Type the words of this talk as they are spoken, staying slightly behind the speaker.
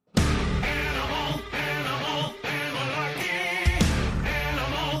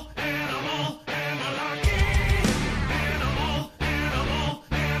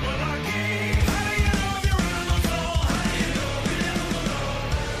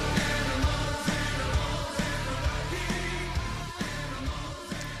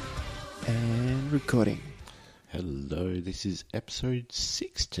recording. Hello, this is episode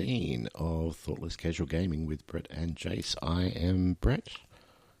 16 of Thoughtless Casual Gaming with Brett and Jace. I am Brett.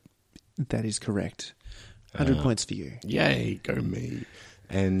 That is correct. 100 points for you. Yay, go me.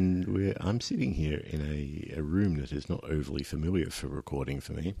 And I'm sitting here in a room that is not overly familiar for recording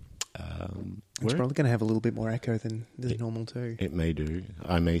for me. It's probably going to have a little bit more echo than normal too. It may do.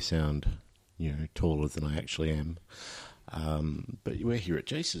 I may sound, taller than I actually am. But we're here at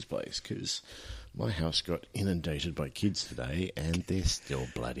Jace's place because my house got inundated by kids today and they're still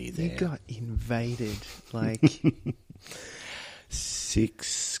bloody there. You got invaded. Like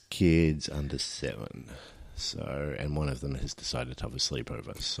 6 kids under 7. And one of them has decided to have a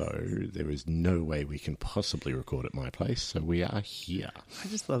sleepover. So there is no way we can possibly record at my place. So we are here. I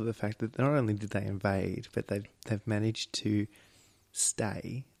just love the fact that not only did they invade, but they've managed to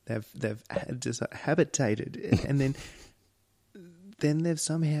stay. They've just habitated, and then they've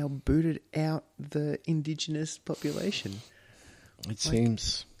somehow booted out the indigenous population. It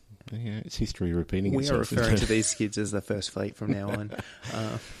seems, it's history repeating itself. We are referring to these kids as the First Fleet from now on.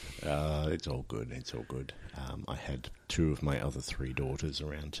 It's all good. It's all good. I had 2 of my other 3 daughters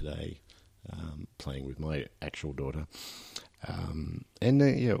around today, playing with my actual daughter.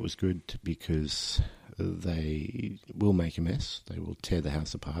 It was good because they will make a mess. They will tear the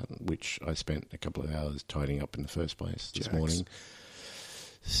house apart, which I spent a couple of hours tidying up in the first place this morning.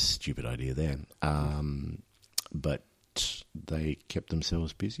 Stupid idea there. But they kept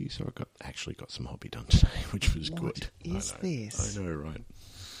themselves busy, so I actually got some hobby done today, which was good. What is this? I know, right?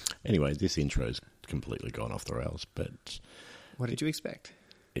 Anyway, this intro's completely gone off the rails, but... What did you expect?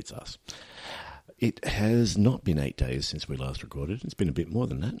 It's us. It has not been 8 days since we last recorded. It's been a bit more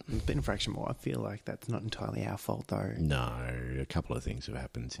than that. It's been a fraction more. I feel like that's not entirely our fault, though. No, a couple of things have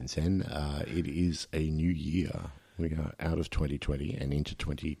happened since then. It is a new year. We are out of 2020 and into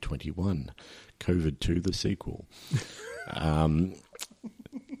 2021. COVID-2, the sequel.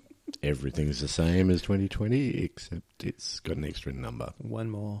 Everything's the same as 2020, except it's got an extra number.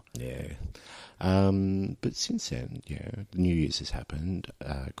 One more. Yeah. But since then, the New Year's has happened.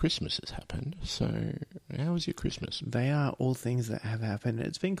 Christmas has happened. So how was your Christmas? They are all things that have happened.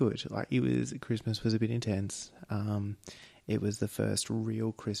 It's been good. Christmas was a bit intense. It was the first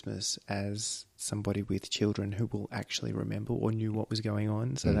real Christmas as somebody with children who will actually remember or knew what was going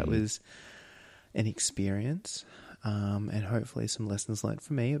on. So that was an experience. And hopefully some lessons learned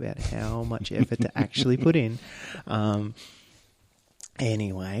for me about how much effort to actually put in.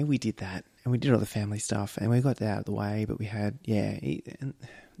 Anyway, we did that and we did all the family stuff and we got that out of the way, but we had, and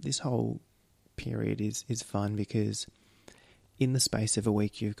this whole period is fun because in the space of a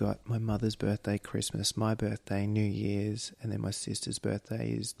week, you've got my mother's birthday, Christmas, my birthday, New Year's, and then my sister's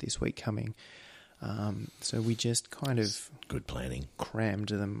birthday is this week coming. So we just kind of good planning, crammed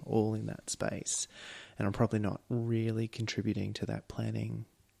them all in that space. And I'm probably not really contributing to that planning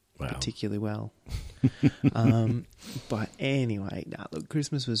particularly well. But anyway, look,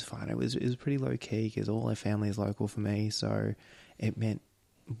 Christmas was fun. It was pretty low key because all our family is local for me. So it meant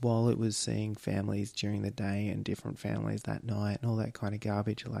while it was seeing families during the day and different families that night and all that kind of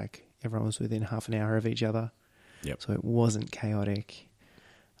garbage, like everyone was within half an hour of each other. Yep. So it wasn't chaotic.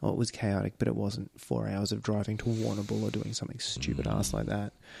 Well, it was chaotic, but it wasn't 4 hours of driving to Warrnambool or doing something stupid ass like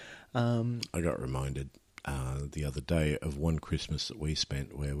that. I got reminded the other day of one Christmas that we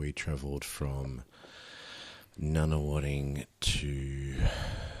spent where we travelled from Nunawading to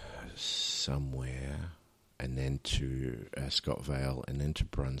somewhere and then to Scott Vale and then to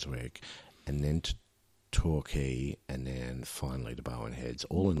Brunswick and then to Torquay and then finally to Barwon Heads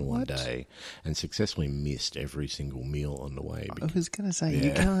all in one day and successfully missed every single meal on the way. I was going to say,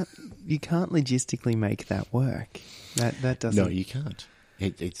 you can't logistically make that work. That doesn't... No, you can't.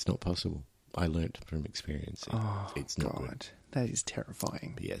 It's not possible. I learnt from experience. It's not good. That is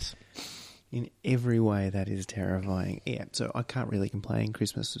terrifying. Yes. In every way, that is terrifying. Yeah, so I can't really complain.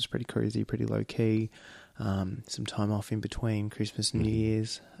 Christmas was pretty cruisy, pretty low-key. Some time off in between Christmas and New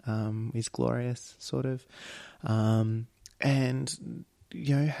Year's is glorious, sort of. And,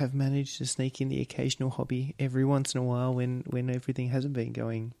 have managed to sneak in the occasional hobby every once in a while when everything hasn't been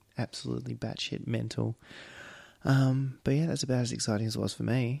going absolutely batshit mental. But yeah, that's about as exciting as it was for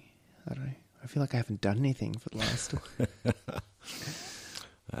me. I don't know. I feel like I haven't done anything for the last...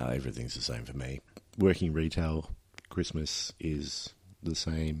 Everything's the same for me. Working retail, Christmas is the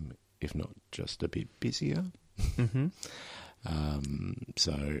same, if not just a bit busier. Mm-hmm.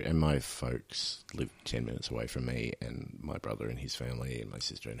 And my folks live 10 minutes away from me, and my brother and his family and my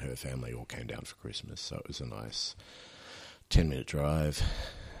sister and her family all came down for Christmas. So it was a nice 10-minute drive.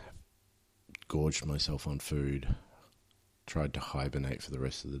 Gorged myself on food. Tried to hibernate for the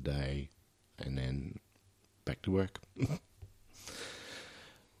rest of the day. and then back to work.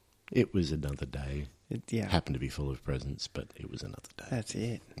 It was another day. Yeah. Happened to be full of presents, but it was another day. That's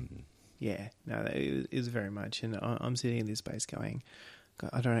it. Yeah. No, it was very much. And I'm sitting in this space going,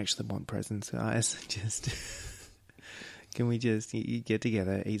 God, I don't actually want presents, guys. Just, can we just you get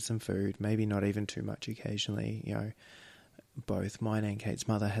together, eat some food, maybe not even too much occasionally. You know, both mine and Kate's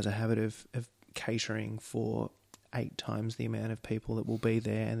mother has a habit of catering for 8 times the amount of people that will be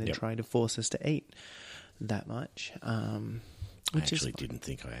there, and then trying to force us to eat that much. I actually didn't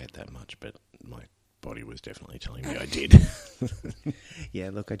think I ate that much, but my body was definitely telling me I did.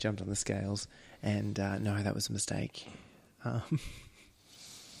 Yeah, look, I jumped on the scales, and no, that was a mistake.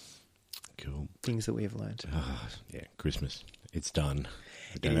 Cool. Things that we have learned. Yeah, Christmas. It's done.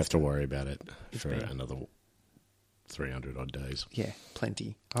 I don't have to worry about it for another 300 odd days. Yeah,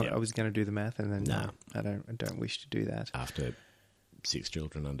 plenty. I was going to do the math, and then no, I don't wish to do that. After 6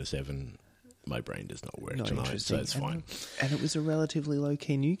 children under 7, my brain does not work tonight, so it's fine. And it was a relatively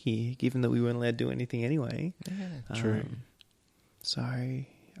low-key New Year, given that we weren't allowed to do anything anyway. Yeah, true. So I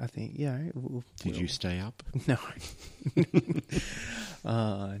think, Did you stay up? No.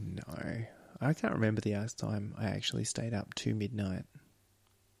 No. I can't remember the last time I actually stayed up to midnight.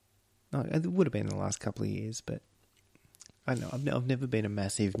 No, it would have been in the last couple of years, but I don't know. I've never been a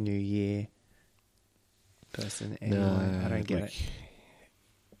massive New Year person anyway. No, I don't get it.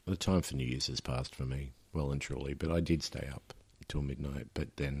 The time for New Year's has passed for me, well and truly, but I did stay up till midnight,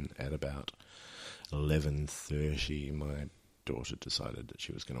 but then at about 11:30, my daughter decided that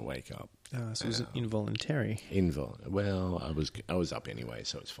she was going to wake up. So was it involuntary? Well, I was up anyway,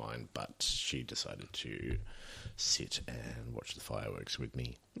 so it's fine, but she decided to sit and watch the fireworks with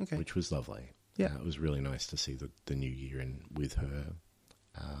me, which was lovely. Yeah. It was really nice to see the new year in with her,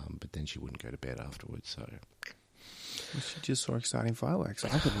 but then she wouldn't go to bed afterwards, so... Well, she just saw exciting fireworks.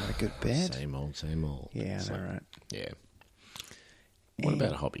 I wouldn't want to go to bed. Same old. Yeah, I know, right? Yeah. What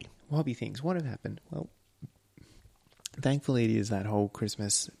about a hobby? Hobby things. What have happened? Well, thankfully it is that whole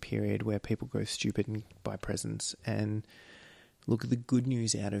Christmas period where people go stupid and buy presents. And look, the good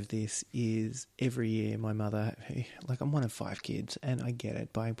news out of this is every year my mother, like I'm one of 5 kids, and I get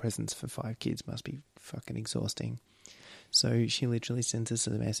it. Buying presents for 5 kids must be fucking exhausting. So she literally sends us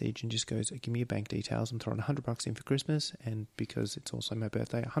a message and just goes, give me your bank details. I'm throwing $100 in for Christmas. And because it's also my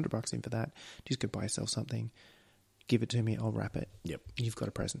birthday, $100 in for that. Just go buy yourself something. Give it to me. I'll wrap it. Yep. You've got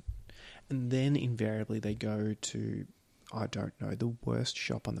a present. And then invariably they go to, I don't know, the worst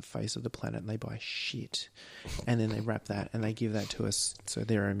shop on the face of the planet, and they buy shit. And then they wrap that and they give that to us. So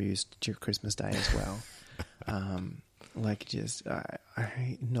they're amused during Christmas Day as well. Like just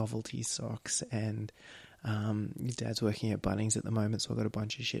novelty socks and... his dad's working at Bunnings at the moment, so I've got a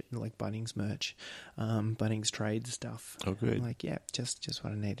bunch of shit like Bunnings merch, Bunnings trade stuff. Oh, good. I'm like, yeah, just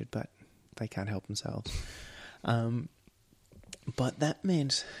what I needed, but they can't help themselves. But that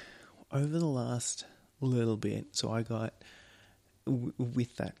meant over the last little bit, so I got,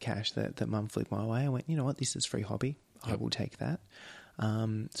 with that cash that Mum flipped my way, I went, you know what, this is free hobby. Yep. I will take that.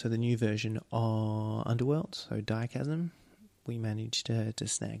 So the new version of Underworld, so Diachasm, we managed to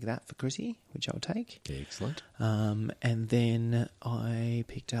snag that for Chrissy, which I'll take. Excellent. And then I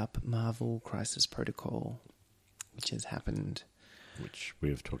picked up Marvel Crisis Protocol, which has happened. Which we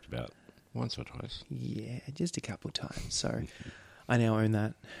have talked about once or twice. Yeah, just a couple of times. So I now own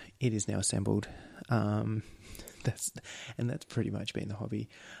that. It is now assembled. That's pretty much been the hobby.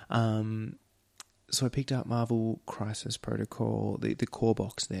 So I picked up Marvel Crisis Protocol, the core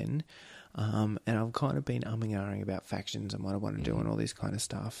box then. And I've kind of been umming and ahhing about factions and what I want to do and all this kind of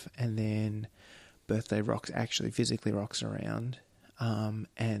stuff. And then Birthday Rocks actually physically rocks around.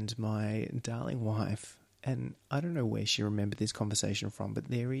 And my darling wife, and I don't know where she remembered this conversation from, but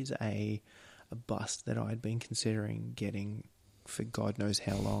there is a bust that I'd been considering getting for God knows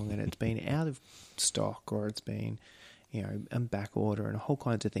how long. And it's been out of stock, or it's been, a back order and a whole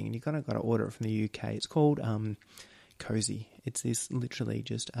kinds of thing. And you kind of got to order it from the UK. It's called Cozy. It's this literally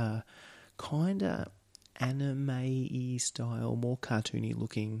just kind of anime-y style, more cartoony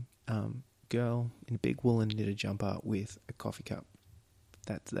looking girl in a big woolen knitted jumper with a coffee cup.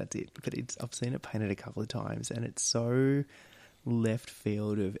 That's it. But I've seen it painted a couple of times, and it's so left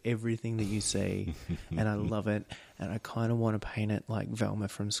field of everything that you see, and I love it. And I kind of want to paint it like Velma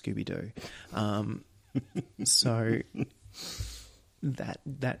from Scooby-Doo. So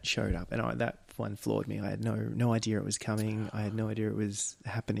that showed up, and that one floored me. I had no idea it was coming. I had no idea it was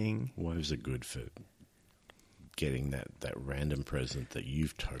happening. Wives are good for getting that random present that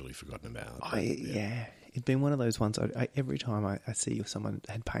you've totally forgotten about. Yeah. It'd been one of those ones. Every time I see if someone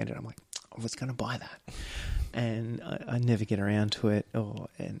had painted, I'm like, was going to buy that. And I never get around to it, or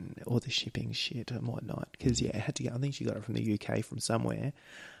the shipping shit and whatnot. Because, yeah, I had to go. I think she got it from the UK from somewhere.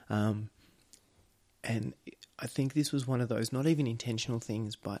 And I think this was one of those, not even intentional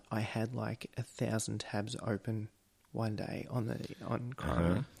things, but I had like 1,000 tabs open one day on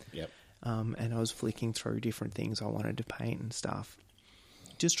Chrome. Yep. And I was flicking through different things I wanted to paint and stuff,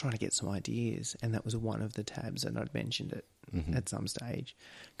 just trying to get some ideas. And that was one of the tabs, and I'd mentioned it at some stage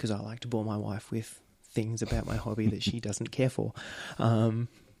because I like to bore my wife with things about my hobby that she doesn't care for. So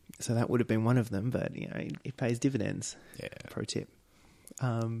that would have been one of them, but you know, it pays dividends. Yeah. Pro tip.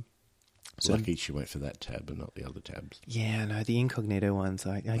 So lucky she went for that tab and not the other tabs. Yeah, no, the incognito ones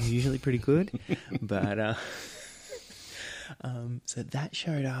are usually pretty good, but so that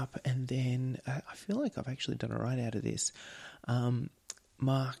showed up, and then I feel like I've actually done all right out of this.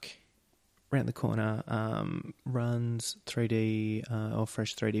 Mark, around the corner, runs 3D or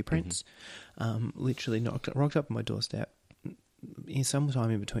fresh 3D prints. Literally rocked up on my doorstep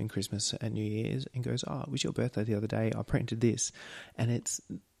sometime in between Christmas and New Year's, and goes, "Oh, it was your birthday the other day. I printed this," and it's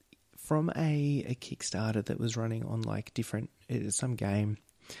from a Kickstarter that was running on like some game,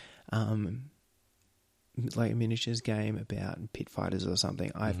 like a miniatures game about pit fighters or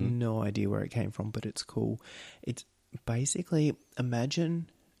something. I have no idea where it came from, but it's cool. It's basically, imagine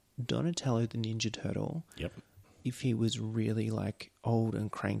Donatello the Ninja Turtle. Yep. If he was really like old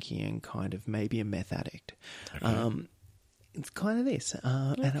and cranky and kind of maybe a meth addict. Okay. It's kind of this.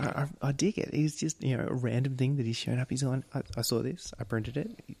 And I dig it. It's just, you know, a random thing that he's shown up. He's on, I saw this, I printed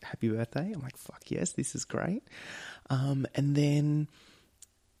it. Happy birthday. I'm like, fuck yes, this is great. And then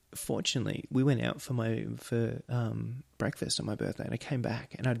fortunately we went out for breakfast on my birthday, and I came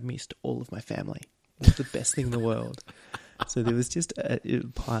back and I'd missed all of my family. It was the best thing in the world. So there was just a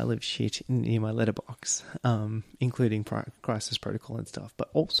pile of shit near my letterbox, including Crisis Protocol and stuff. But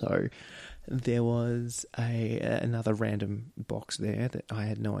also there was another random box there that I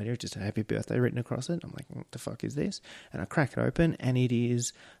had no idea, just a happy birthday written across it. I'm like, what the fuck is this? And I crack it open, and it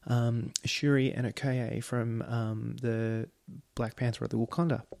is Shuri and Okoye from the Black Panther of the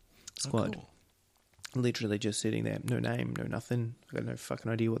Wakanda squad. Oh, cool. Literally just sitting there, no name, no nothing. I got no fucking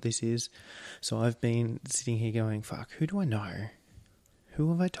idea what this is. So I've been sitting here going, fuck, who do I know?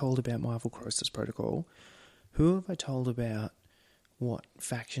 Who have I told about Marvel Crisis Protocol? Who have I told about what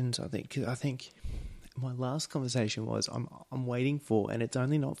factions I think? Because I think my last conversation was I'm waiting for, and it's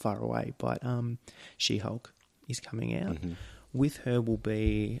only not far away, but She-Hulk is coming out. With her will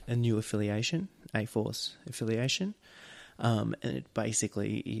be a new affiliation, A-Force affiliation, and it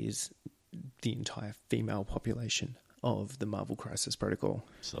basically is the entire female population of the Marvel Crisis Protocol.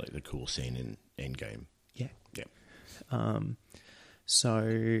 So like the cool scene in Endgame. Yeah. Yeah.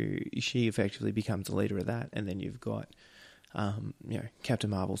 So she effectively becomes the leader of that, and then you've got, Captain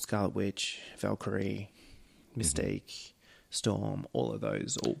Marvel, Scarlet Witch, Valkyrie, Mystique, Storm, all of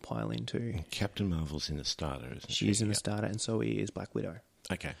those all pile into. And Captain Marvel's in the starter, isn't she? She is in the starter, and so is Black Widow.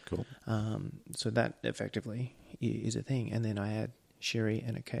 Okay, cool. So that effectively is a thing, and then I add Shuri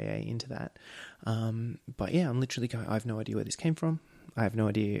and Okoye into that. But yeah, I'm literally going, I have no idea where this came from. I have no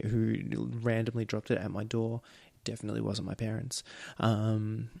idea who randomly dropped it at my door. It definitely wasn't my parents.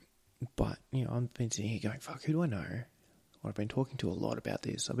 But, you know, I've been sitting here going, fuck, who do I know? Well, I've been talking to a lot about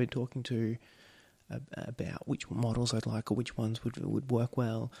this. I've been talking to about which models I'd like or which ones would work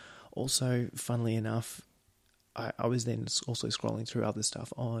well. Also, funnily enough, I was then also scrolling through other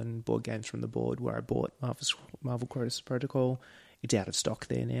stuff on Board Games from the Board, where I bought Marvel Crisis Protocol. It's out of stock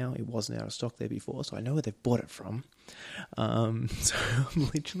there now. It wasn't out of stock there before, so I know where they've bought it from. So I'm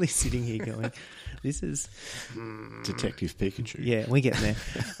literally sitting here going, this is... Detective Pikachu. Yeah, we're getting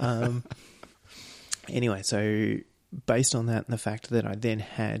there. Anyway, so based on that and the fact that I then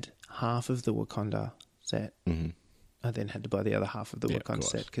had half of the Wakanda set, I then had to buy the other half of the Wakanda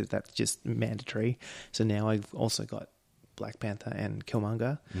set because that's just mandatory. So now I've also got Black Panther and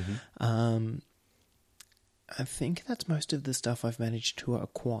Killmonger. I think that's most of the stuff I've managed to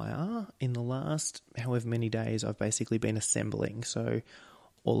acquire. In the last however many days, I've basically been assembling. So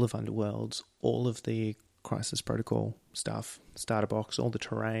all of Underworlds, all of the Crisis Protocol stuff, starter box, all the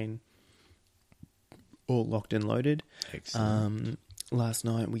terrain, all locked and loaded. Excellent. Last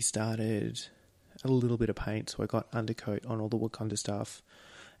night we started a little bit of paint, so I got undercoat on all the Wakanda stuff,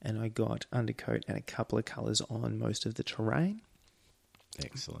 and I got undercoat and a couple of colours on most of the terrain.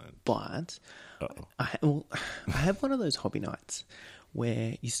 Excellent. But I have one of those hobby nights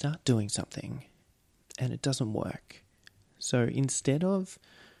where you start doing something and it doesn't work. So instead of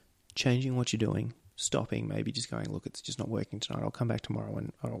changing what you're doing, stopping, maybe just going, look, it's just not working tonight, I'll come back tomorrow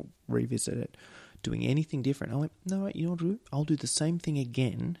and I'll revisit it, doing anything different, I went, no, you know what I'll do? I'll do the same thing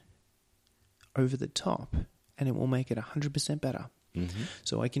again over the top, and it will make it 100% better. Mm-hmm.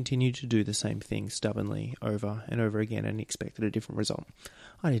 So I continued to do the same thing stubbornly over and over again and expected a different result.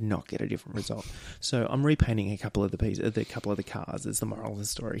 I did not get a different result. So I'm repainting a couple of the cars is the moral of the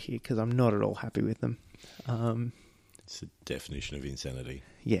story here, because I'm not at all happy with them. It's the definition of insanity.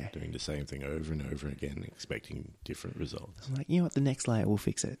 Yeah. Doing the same thing over and over again, expecting different results. I'm like, you know what, the next layer will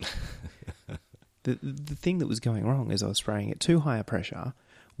fix it. The thing that was going wrong is I was spraying at too high a pressure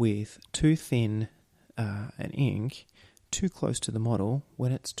with too thin an ink, too close to the model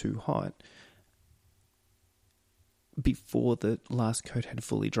when it's too hot, before the last coat had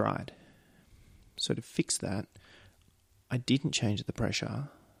fully dried. So to fix that, I didn't change the pressure,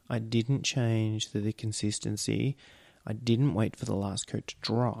 I didn't change the consistency, I didn't wait for the last coat to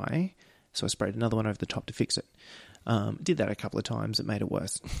dry, so I sprayed another one over the top to fix it. Did that a couple of times, it made it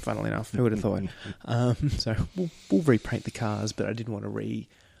worse, funnily enough, who would have thought. So we'll repaint the cars, but I didn't want to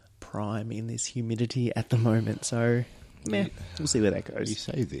re-prime in this humidity at the moment, so we'll see where that goes. You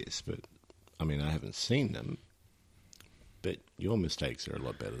say this, but I mean, I haven't seen them, but your mistakes are a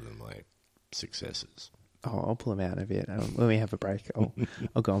lot better than my successes. Oh, I'll pull them out a bit. When we have a break,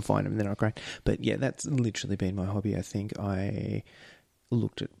 I'll go and find them, and then I'll grind. But yeah, that's literally been my hobby. I think I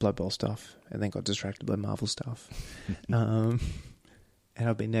looked at Blood Bowl stuff and then got distracted by Marvel stuff. And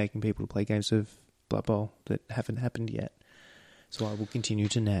I've been nagging people to play games of Blood Bowl that haven't happened yet. So I will continue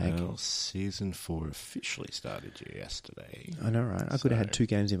to nag. Well, Season 4 officially started yesterday. I know, right? I could have had 2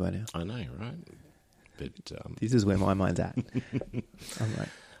 games in by now. I know, right? But this is where my mind's at. I'm like,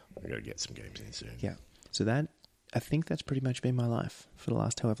 we've got to get some games in soon. Yeah. So I think that's pretty much been my life for the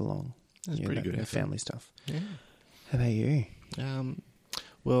last however long. That's pretty good. Family stuff. Yeah. How about you?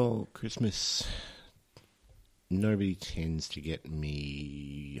 Well, Christmas, nobody tends to get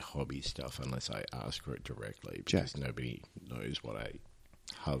me hobby stuff unless I ask for it directly, because nobody knows what I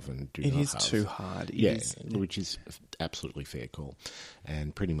have and do not have. It is too hard. Which is absolutely fair call.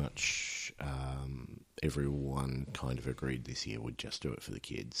 And pretty much everyone kind of agreed this year would just do it for the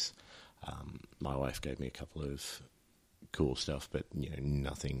kids. My wife gave me a couple of cool stuff, but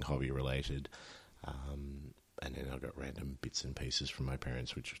nothing hobby related. And then I got random bits and pieces from my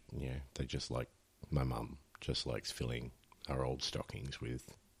parents, which they just like. My mum just likes filling our old stockings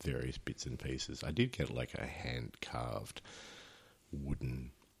with various bits and pieces. I did get like a hand carved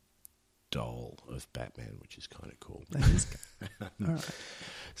wooden doll of Batman, which is kind of cool. That is all right.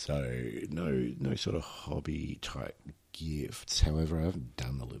 So no sort of hobby type gifts. However, I've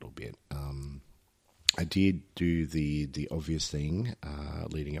done a little bit. I did do the obvious thing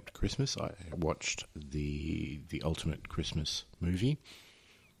leading up to Christmas. I watched the ultimate Christmas movie.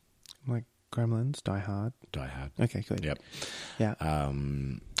 Like Gremlins, Die Hard. Die Hard. Okay, good. Yep. Yeah.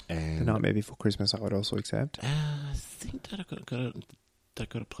 And The Nightmare Before Christmas I would also accept. I think that I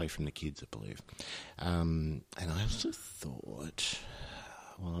got a play from the kids, I believe. And I also thought,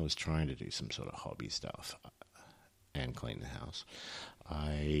 while I was trying to do some sort of hobby stuff and clean the house,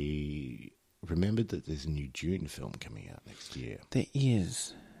 I remembered that there's a new Dune film coming out next year. There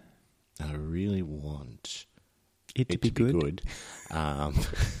is. And I really want it to be good.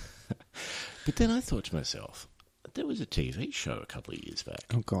 But then I thought to myself, there was a TV show a couple of years back.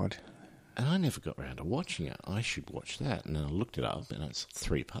 Oh, God. And I never got around to watching it. I should watch that. And then I looked it up, and it's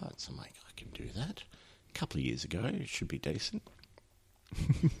 3 parts. I'm like, I can do that. A couple of years ago, it should be decent.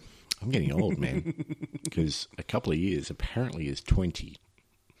 I'm getting old, man. Because a couple of years apparently is 20.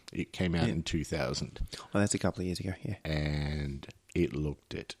 It came out in 2000. Oh, that's a couple of years ago, yeah. And it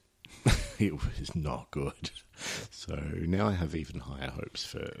looked it. It was not good. So now I have even higher hopes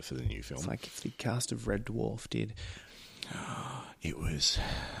for the new film. It's like if the cast of Red Dwarf did. It was...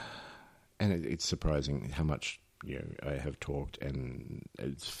 And it's surprising how much I have talked, and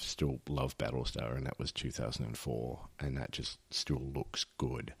it's still love Battlestar, and that was 2004, and that just still looks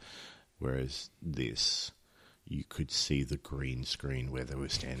good. Whereas this, you could see the green screen where they were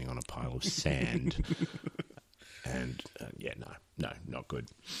standing on a pile of sand. And no, not good.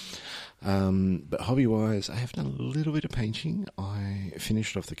 But hobby-wise, I have done a little bit of painting. I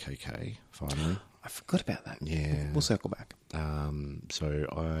finished off the KK, finally. I forgot about that. Yeah. We'll circle back. So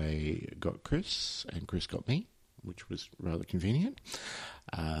I got Chris, and Chris got me, which was rather convenient.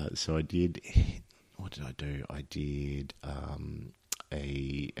 So I did... What did I do? I did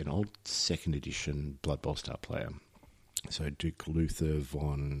an old 2nd edition Blood Bowl Star player. So Duke Luther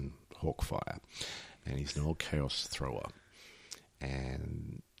von Hawkfire. And he's an old Chaos Thrower.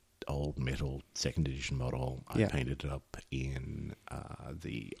 And old metal 2nd edition model. I painted it up in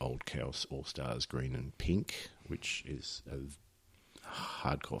the old Chaos All-Stars green and pink, which is a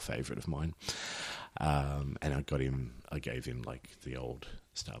hardcore favourite of mine. And I gave him like the old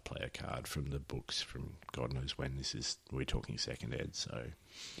Star Player card from the books from God knows when. We're talking second ed, so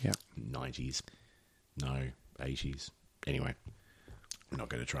 90s, no, 80s. Anyway, I'm not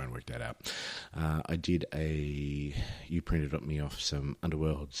going to try and work that out. You printed me off some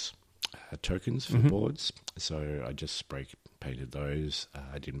Underworlds tokens for boards, so I just spray painted those.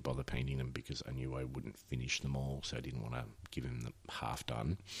 I didn't bother painting them because I knew I wouldn't finish them all, so I didn't want to give him them half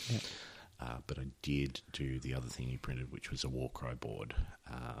done. But I did do the other thing you printed, which was a Warcry board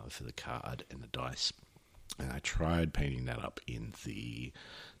for the card and the dice. And I tried painting that up in the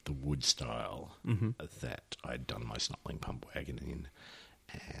wood style that I'd done my Snotling Pump Wagon in,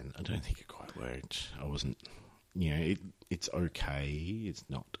 and I don't think it quite worked. I wasn't, it's okay. It's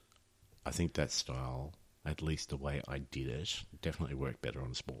not. I think that style, at least the way I did it, definitely worked better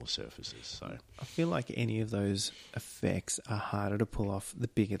on smaller surfaces. So I feel like any of those effects are harder to pull off the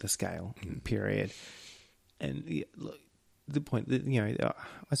bigger the scale, period. And look, the point that,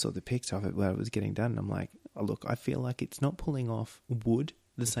 I saw the pics of it while it was getting done, and I'm like, oh, look, I feel like it's not pulling off wood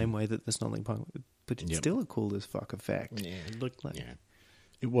the same way that the Snotling Punk, but it's still a cool as fuck effect. Yeah,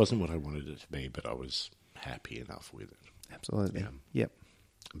 it wasn't what I wanted it to be, but I was happy enough with it. Absolutely. Yep.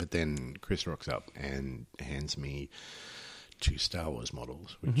 But then Chris rocks up and hands me 2 Star Wars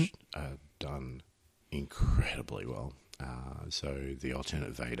models, which are done incredibly well. So the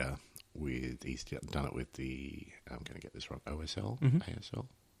alternate Vader, he's done it with the, I'm going to get this wrong, OSL? ASL?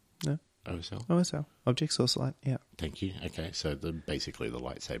 No. OSL? OSL. Object Source Light, yeah. Thank you. Okay, so basically the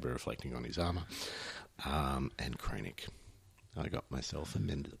lightsaber reflecting on his armour. And Krennic. I got myself a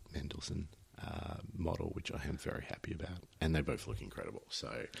Mendelssohn model, which I am very happy about, and they both look incredible,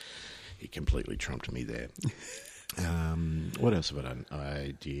 so he completely trumped me there. What else have I done?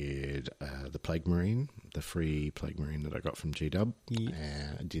 I did the Plague Marine, the free Plague Marine that I got from GW.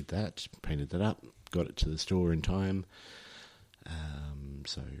 I did that, painted that up, got it to the store in time.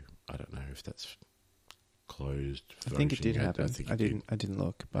 So I don't know if that's closed. I think it did happen. I didn't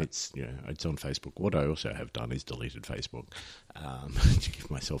look, but it's on Facebook. What I also have done is deleted Facebook to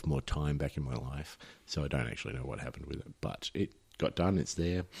give myself more time back in my life. So I don't actually know what happened with it, but it got done. It's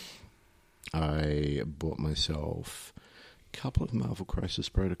there. I bought myself a couple of Marvel Crisis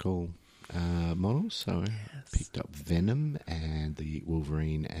Protocol models. So I picked up Venom and the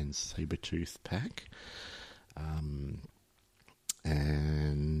Wolverine and Sabretooth pack.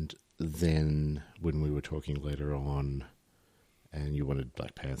 And then when we were talking later on and you wanted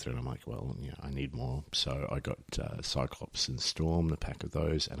Black Panther, and I'm like, well, I need more. So I got Cyclops and Storm, the pack of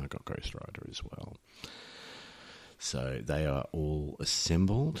those, and I got Ghost Rider as well. So they are all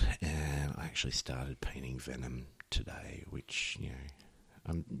assembled, and I actually started painting Venom today, which,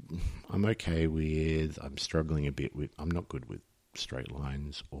 I'm okay with. I'm struggling a bit with, I'm not good with straight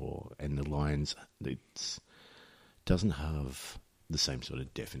lines, and the lines, it doesn't have the same sort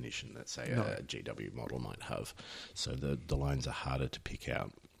of definition that, say, a GW model might have. So the lines are harder to pick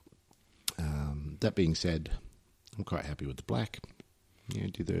out. That being said, I'm quite happy with the black.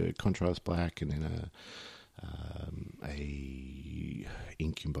 Do the contrast black, and then a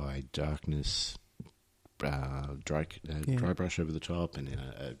ink by darkness dry brush over the top, and then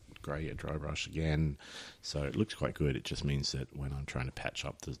a dry brush again. So it looks quite good. It just means that when I'm trying to patch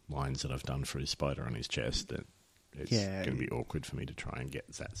up the lines that I've done for his spider on his chest, that it's going to be awkward for me to try and get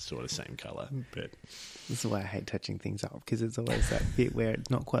that sort of same colour. But this is why I hate touching things up, because it's always that bit where it's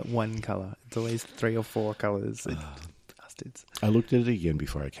not quite one colour. It's always 3 or 4 colours. Bastards. I looked at it again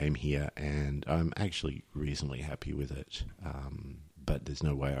before I came here, and I'm actually reasonably happy with it. But there's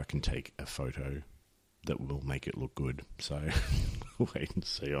no way I can take a photo that will make it look good. So wait and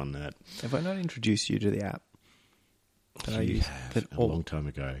see on that. Have I not introduced you to the app that I used a long time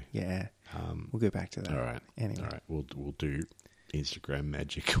ago? Yeah. We'll go back to that. All right. Anyway. All right. We'll do Instagram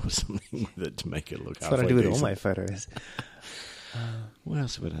magic or something with it to make it look That's what I do with all my photos. What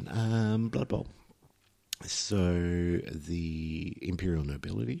else have I done? Blood Bowl. So the Imperial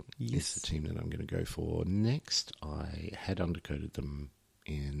Nobility is the team that I'm going to go for next. I had undercoated them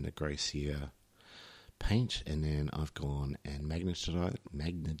in the Grey Seer paint, and then I've gone and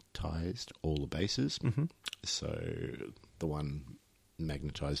magnetized all the bases. So the one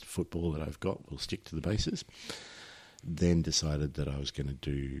magnetized football that I've got will stick to the bases. Then decided that I was going to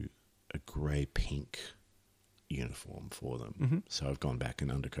do a grey-pink uniform for them. So I've gone back and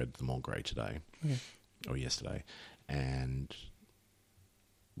undercoated them all grey today. Or yesterday, and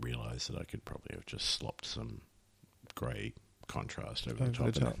realised that I could probably have just slopped some grey contrast over the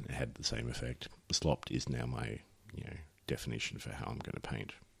top, and it had the same effect. Slopped is now my definition for how I'm going to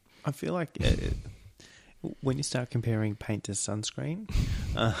paint. I feel like When you start comparing paint to sunscreen,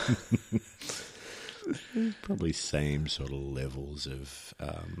 probably same sort of levels of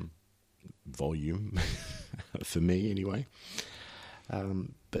volume for me anyway.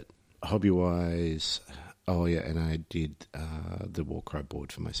 But hobby-wise, oh yeah, and I did the Warcry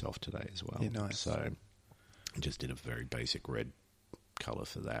board for myself today as well. Yeah, nice. So I just did a very basic red colour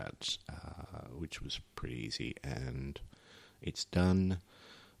for that, which was pretty easy, and it's done.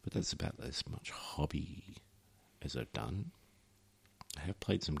 But that's about as much hobby as I've done. I have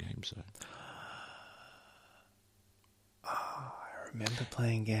played some games though. Oh, I remember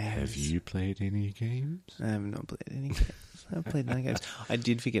playing games. Have you played any games? I have not played any games. I've played no games. I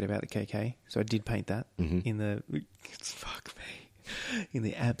did forget about the KK, so I did paint that in the... Fuck me. In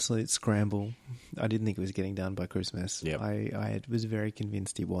the absolute scramble. I didn't think it was getting done by Christmas. Yep. I was very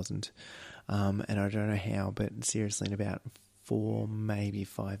convinced it wasn't. And I don't know how, but seriously, in about 4, maybe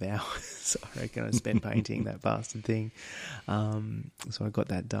 5 hours, I reckon I spent painting that bastard thing. So I got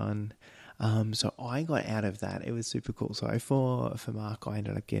that done. So I got out of that. It was super cool. So for Mark, I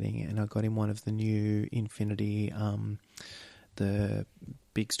ended up getting it, and I got him one of the new Infinity, the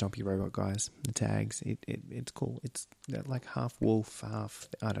big stompy robot guys, the tags. It's cool. It's like half wolf, half,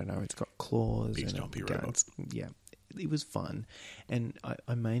 I don't know, it's got claws. Big and stompy robot. Yeah. It was fun. And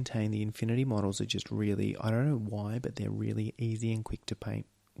I maintain the Infinity models are just really, I don't know why, but they're really easy and quick to paint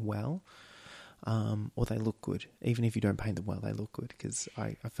well. Or they look good. Even if you don't paint them well, they look good, because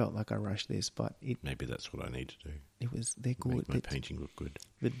I felt like I rushed this, but maybe that's what I need to do. They're good. Make my painting look good.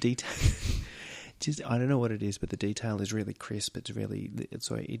 The detail, just, I don't know what it is, but the detail is really crisp.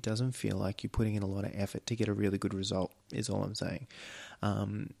 So it doesn't feel like you're putting in a lot of effort to get a really good result, is all I'm saying.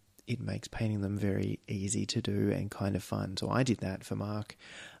 It makes painting them very easy to do and kind of fun. So I did that for Mark.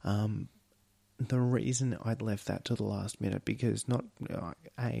 The reason I'd left that to the last minute, because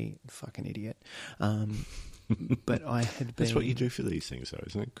fucking idiot. But I had been... That's what you do for these things, though,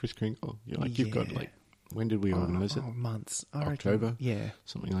 isn't it? Kris Kringle. You've got, when did we organise it? Months. October? Yeah.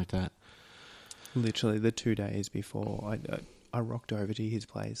 Something like that. Literally the 2 days before I rocked over to his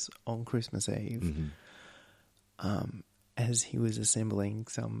place on Christmas Eve. Mm-hmm. As he was assembling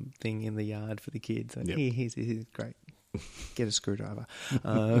something in the yard for the kids. Like, here's great. Get a screwdriver.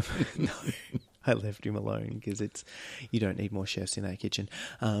 No, I left him alone, because you don't need more chefs in that kitchen.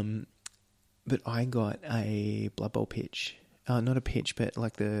 But I got a Blood Bowl pitch. Not a pitch, but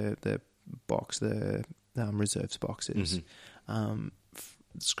like the box, the reserves boxes. Mm-hmm.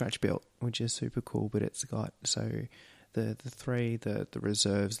 Scratch built, which is super cool, but it's got the three, the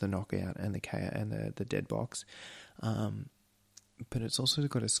reserves, the knockout, and the dead box. But it's also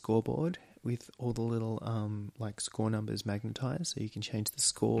got a scoreboard with all the little score numbers magnetized, so you can change the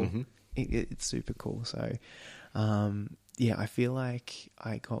score. Mm-hmm. It's super cool. So I feel like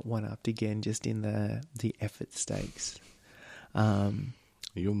I got one upped again just in the effort stakes.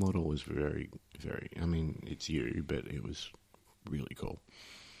 Your model was very, very, I mean, it's you, but it was really cool.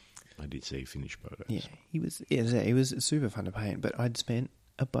 I did see finished photos. Yeah, it was super fun to paint, but I'd spent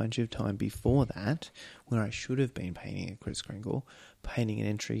a bunch of time before that, where I should have been painting a Kris Kringle, painting an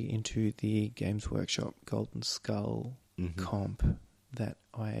entry into the Games Workshop Golden Skull comp that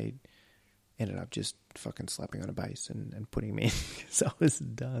I ended up just fucking slapping on a base and putting him in, because I was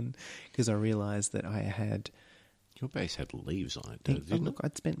done, because I realised that I had... Your base had leaves on it, didn't it? Look,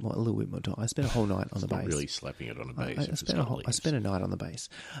 I'd spent a little bit more time. I spent a whole night on the base. Not really slapping it on a base. I spent a night on the base.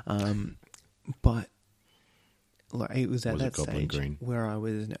 But... it was at that Goblin stage green? Where I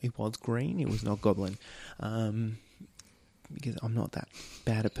was. It was green. It was not goblin, because I'm not that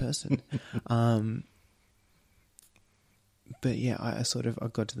bad a person. But yeah, I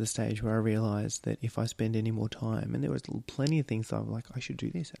got to the stage where I realised that if I spend any more time, and there was plenty of things that I'm like, I should do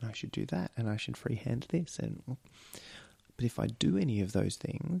this and I should do that and I should freehand this, but if I do any of those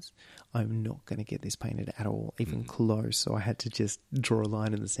things, I'm not going to get this painted at all, even close. So I had to just draw a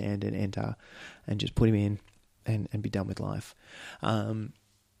line in the sand and enter, and just put him in. And be done with life, and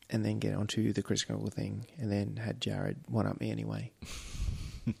then get onto the Kris Kringle thing, and then had Jared one up me anyway.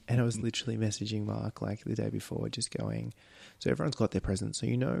 And I was literally messaging Mark the day before, just going, so everyone's got their presents, so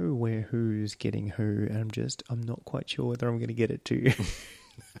you know who's getting who, and I'm not quite sure whether I'm going to get it to you.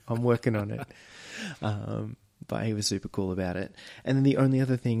 I'm working on it. But he was super cool about it. And then the only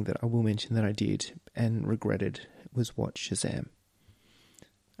other thing that I will mention that I did and regretted was watch Shazam.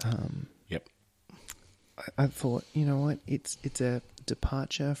 Yep. I thought, you know what, it's a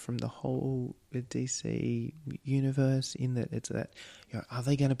departure from the whole DC universe, in that it's that, are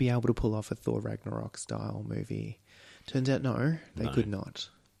they going to be able to pull off a Thor Ragnarok style movie? Turns out no, they could not.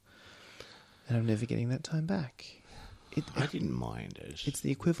 And I'm never getting that time back. I didn't mind it. It's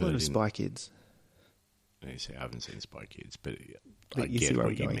the equivalent of Spy Kids. I haven't seen Spy Kids, but But I you get see where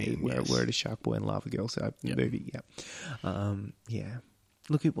what we're you going. mean. We're Yes. at a Shark Boy and Lava Girl movie. Yeah.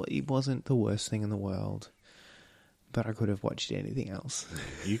 Look, it wasn't the worst thing in the world, but I could have watched anything else.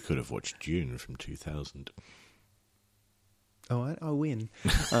 You could have watched Dune from 2000. Oh, I win.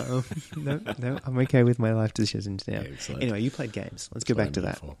 No, I'm okay with my life decisions now. Excellent. Anyway, you played games. Let's go back to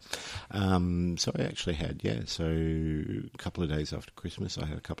that. So I actually had, a couple of days after Christmas, I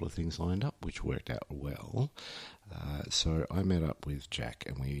had a couple of things lined up, which worked out well. So I met up with Jack,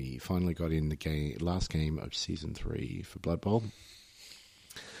 and we finally got in the last game of Season 3 for Blood Bowl.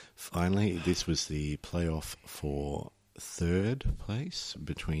 Finally, this was the playoff for third place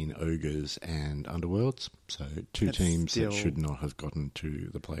between Ogres and Underworlds. So two teams that should not have gotten to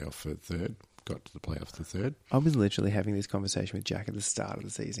the playoff for third got to the playoff for third. I was literally having this conversation with Jack at the start of the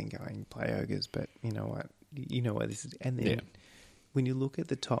season going, play Ogres, but you know what? You know what this is. And then when you look at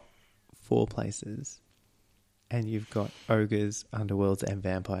the top 4 places and you've got Ogres, Underworlds and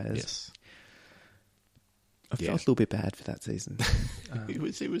Vampires... Yes. I felt a little bit bad for that season. It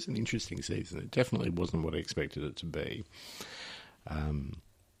was an interesting season. It definitely wasn't what I expected it to be.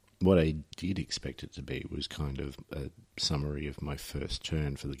 What I did expect it to be was kind of a summary of my first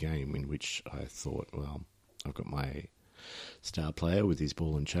turn for the game, in which I thought, well, I've got my star player with his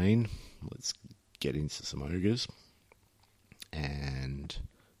ball and chain. Let's get into some Ogres. And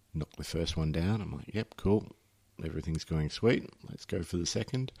knock the first one down. I'm like, yep, cool. Everything's going sweet. Let's go for the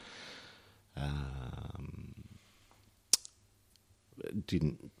second.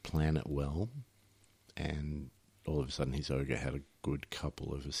 Didn't plan it well, and all of a sudden his Ogre had a good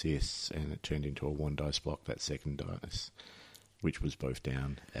couple of assists, and it turned into a 1 dice block, that second dice, which was both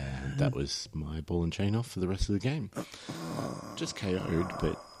down, and that was my ball and chain off for the rest of the game. Just KO'd,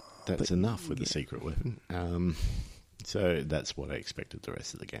 but that's enough with the secret weapon. So that's what I expected the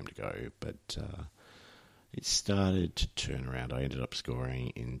rest of the game to go, but it started to turn around. I ended up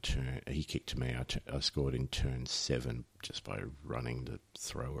scoring in turn... He kicked to me. I scored in turn 7 just by running the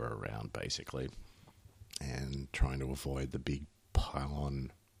thrower around, basically, and trying to avoid the big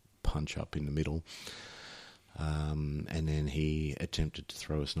pylon punch-up in the middle. And then he attempted to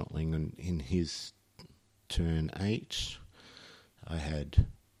throw a Snotling, and in his turn 8, I had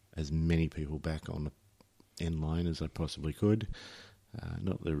as many people back on the end line as I possibly could.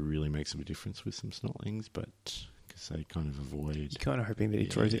 Not that it really makes a difference with some Snotlings, but because they kind of avoid... You're kind of hoping that he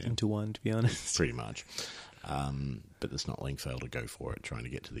throws it into one, to be honest. Pretty much. But the Snotling failed to go for it, trying to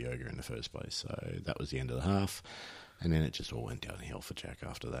get to the Ogre in the first place. So that was the end of the half. And then it just all went downhill for Jack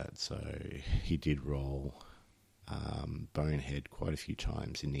after that. So he did roll Bonehead quite a few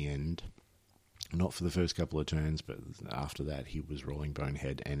times in the end. Not for the first couple of turns, but after that he was rolling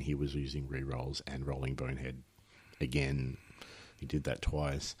Bonehead, and he was using re-rolls and rolling Bonehead again. He did that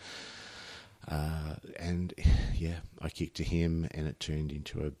twice. And, I kicked to him, and it turned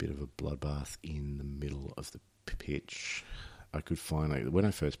into a bit of a bloodbath in the middle of the pitch. I could finally... When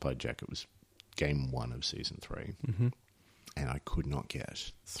I first played Jack, it was game 1 of Season 3. Mm-hmm. And I could not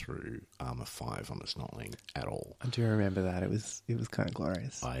get through Armour 5 on the Snotling at all. I do remember that. It was kind of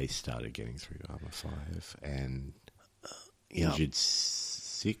glorious. I started getting through Armour 5 and injured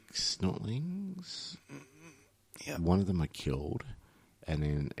 6 Snotlings. Yep. One of them I killed, and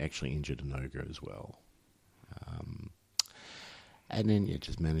then actually injured an Ogre as well. And then,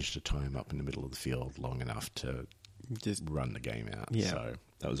 just managed to tie him up in the middle of the field long enough to just run the game out. Yeah. So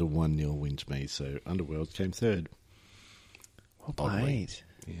that was a 1-0 win to me. So Underworld came third. Well played.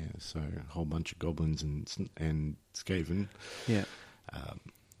 Yeah, so a whole bunch of goblins and Skaven. Yeah.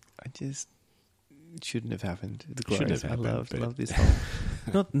 It shouldn't have happened. The glorious. I love this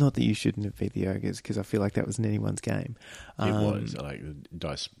whole... not that you shouldn't have beat the Ogres, because I feel like that wasn't anyone's game. It was. Like, the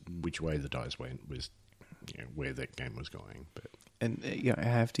dice, which way the dice went was where that game was going. But And I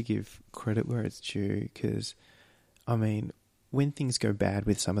have to give credit where it's due, because, I mean, when things go bad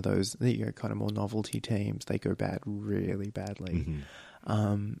with some of those kind of more novelty teams, they go bad really badly.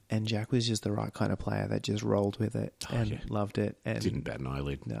 Mm-hmm. And Jack was just the right kind of player that just rolled with it and loved it. And didn't bat an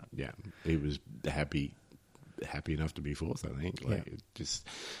eyelid. No. Yeah, he was happy enough to be fourth, I think. It just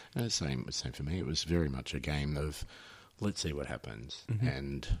same for me. It was very much a game of let's see what happens, mm-hmm.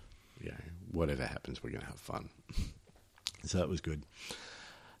 and whatever happens, we're going to have fun. So that was good.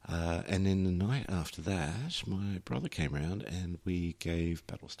 And then the night after that, my brother came around and we gave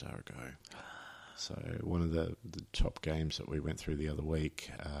Battlestar a go. So one of the top games that we went through the other week,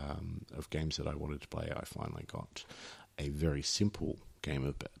 of games that I wanted to play, I finally got a very simple game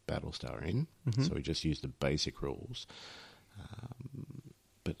of Battlestar in. Mm-hmm. So we just used the basic rules.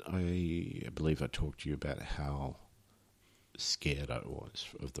 But I believe I talked to you about how scared I was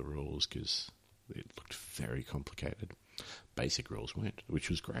of the rules, because It looked very complicated. Basic rules weren't, which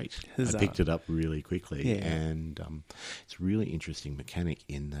was great. Huzzah. I picked it up really quickly, Yeah. and it's a really interesting mechanic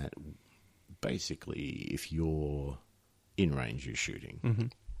in that basically if you're in range, you're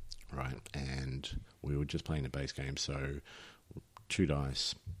shooting, right? And we were just playing the base game, so 2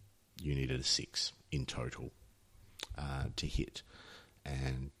 dice, you needed a 6 in total to hit.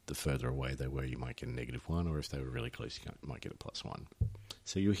 And the further away they were, you might get a -1, or if they were really close, you might get a +1.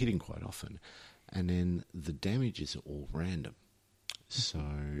 So you're hitting quite often. And then the damage is all random.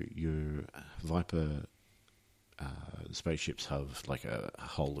 So your Viper spaceships have like a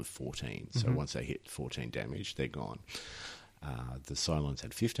hull of 14. So once they hit 14 damage, they're gone. The Cylons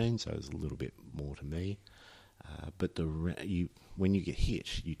had 15, so it was a little bit more to me. But when you get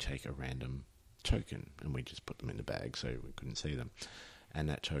hit, you take a random token, and we just put them in the bag so we couldn't see them. And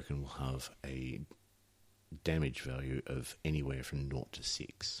that token will have a damage value of anywhere from 0 to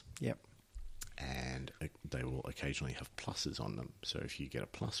 6. Yep. And they will occasionally have pluses on them. So if you get a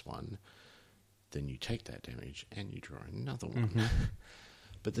 +1, then you take that damage and you draw another one.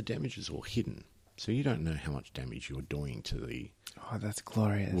 But the damage is all hidden. So you don't know how much damage you're doing to the... Oh, that's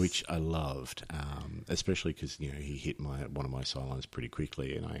glorious. Which I loved, especially because, he hit one of my Cylons pretty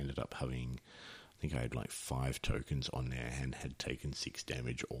quickly, and I ended up having... I think I had like 5 tokens on there and had taken 6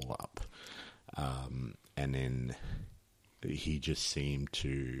 damage all up. And then he just seemed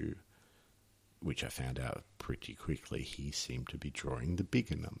to, which I found out pretty quickly, he seemed to be drawing the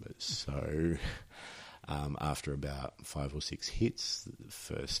bigger numbers. So after about 5 or 6 hits, the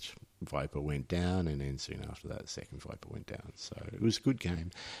first Viper went down, and then soon after that, the second Viper went down. So it was a good game.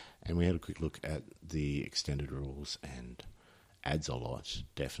 And we had a quick look at the extended rules, and adds a lot,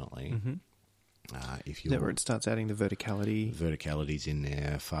 definitely. If Is that where it starts adding the verticality? Verticality's in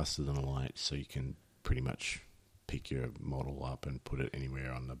there, faster than light, so you can pretty much pick your model up and put it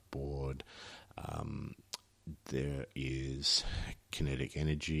anywhere on the board. There is kinetic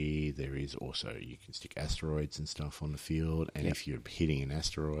energy. There is also, you can stick asteroids and stuff on the field, and if you're hitting an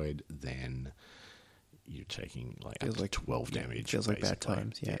asteroid, then you're taking like up to 12 damage. Feels like bad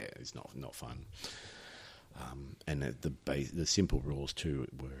times. Yeah, it's not fun. And the simple rules too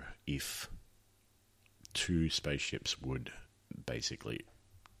were if 2 spaceships would basically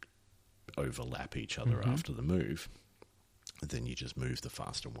overlap each other after the move, then you just move the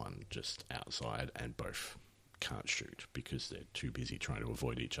faster one just outside, and both can't shoot because they're too busy trying to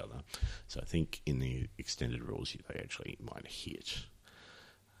avoid each other. So I think in the extended rules they actually might hit.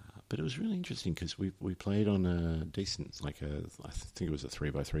 But it was really interesting because we played on a decent, I think it was a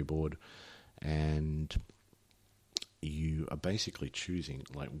 3x3 board, and you are basically choosing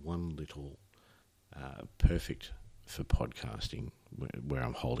like one little perfect for podcasting, where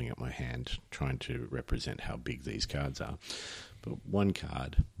I'm holding up my hand trying to represent how big these cards are. But one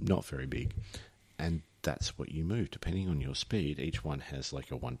card, not very big, and that's what you move. Depending on your speed, each one has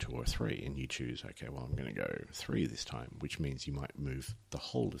like a 1, 2, or 3, and you choose, okay, well, I'm going to go 3 this time, which means you might move the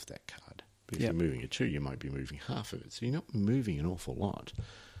whole of that card. But if you're moving a 2, you might be moving half of it. So you're not moving an awful lot.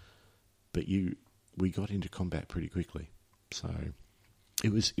 But we got into combat pretty quickly. So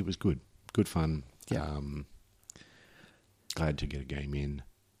it was good. Good fun. Yeah. Glad to get a game in.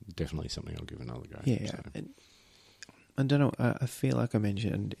 Definitely something I'll give another go. Yeah. So. I don't know, I feel like I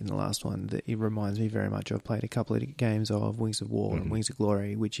mentioned in the last one that it reminds me very much. I've played a couple of games of Wings of War and Wings of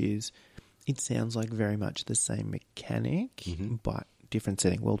Glory, which is, it sounds like very much the same mechanic, but different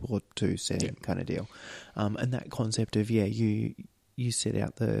setting, World War II setting kind of deal. And that concept of, you set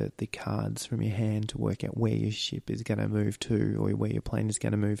out the cards from your hand to work out where your ship is going to move to, or where your plane is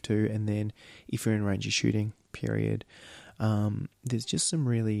going to move to, and then if you're in range of shooting, period. There's just some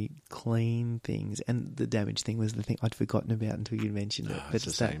really clean things, and the damage thing was the thing I'd forgotten about until you mentioned it. But it's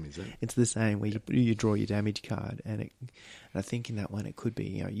the same, is it? It's the same where you draw your damage card, and I think in that one it could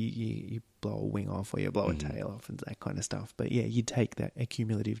be you blow a wing off or you blow a tail off and that kind of stuff. But yeah, you take that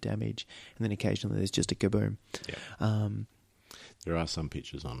accumulative damage, and then occasionally there's just a kaboom. Yeah. There are some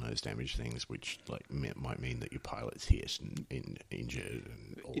pictures on those damage things which might mean that your pilot's hit and injured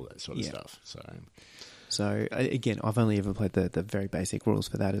and all that sort of stuff. So again, I've only ever played the very basic rules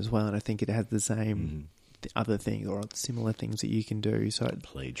for that as well, and I think it has the same other things or similar things that you can do. So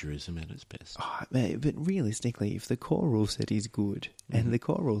plagiarism at its best. Oh, man, but realistically, if the core rule set is good, and the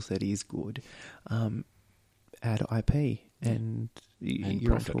core rule set is good, add IP and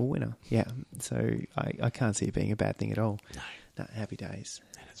you're off to a winner. Yeah, so I can't see it being a bad thing at all. No, happy days.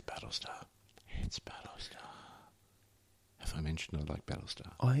 And it's Battlestar. Have I mentioned I like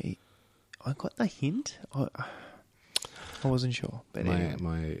Battlestar? I got the hint. I wasn't sure. But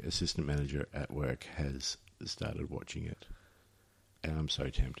my assistant manager at work has started watching it. I'm so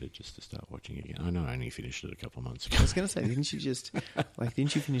tempted just to start watching it again. I know I only finished it a couple of months ago. I was going to say, didn't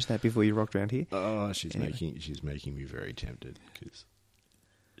you finish that before you rocked around here? Oh, she's making me very tempted because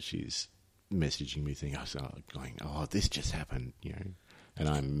she's messaging me going, oh, this just happened, you know. And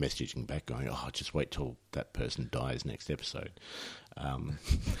I'm messaging back going, oh, just wait till that person dies next episode. So I'm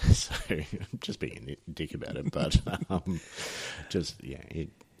just being a dick about it. But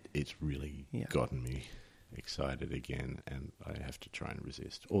it's really gotten me excited again. And I have to try and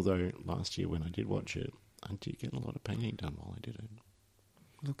resist. Although last year when I did watch it, I did get a lot of painting done while I did it.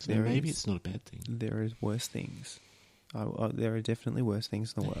 Look, so maybe it's not a bad thing. There is worse things. There are definitely worse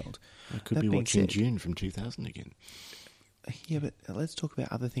things in the world. I could be watching June from 2000 again. Yeah, but let's talk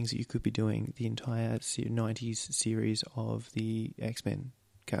about other things that you could be doing. The entire 90s series of the X-Men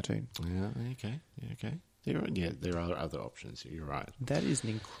cartoon. Yeah, okay. There are other options. You're right. That is an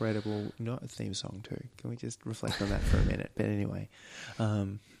incredible, not a theme song too. Can we just reflect on that for a minute? But anyway,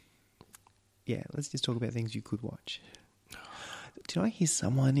 let's just talk about things you could watch. Did I hear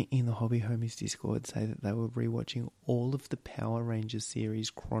someone in the Hobby Homies Discord say that they were rewatching all of the Power Rangers series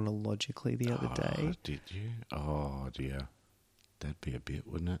chronologically the other day? Did you? Oh dear, that'd be a bit,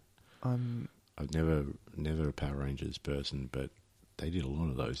 wouldn't it? I've never a Power Rangers person, but they did a lot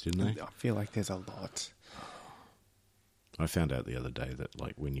of those, didn't they? I feel like there's a lot. I found out the other day that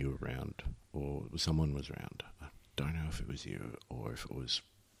like when you were around or someone was around, I don't know if it was you or if it was.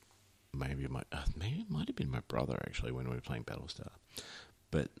 Maybe it might have been my brother actually when we were playing Battlestar,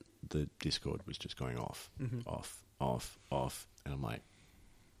 but the Discord was just going off, off, and I'm like,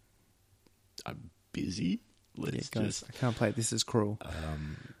 I'm busy. Guys, I can't play. This is cruel.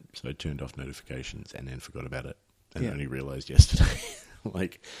 So I turned off notifications and then forgot about it, and only realised yesterday,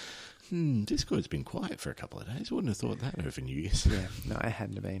 like, Discord's been quiet for a couple of days. Wouldn't have thought that over New Year's. Yeah, no, I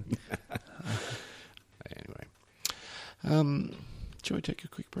hadn't have been. Anyway, shall we take a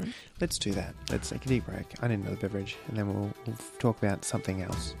quick break? Let's do that. Let's take a deep break. I need another beverage, and then we'll talk about something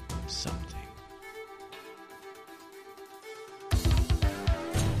else. Something.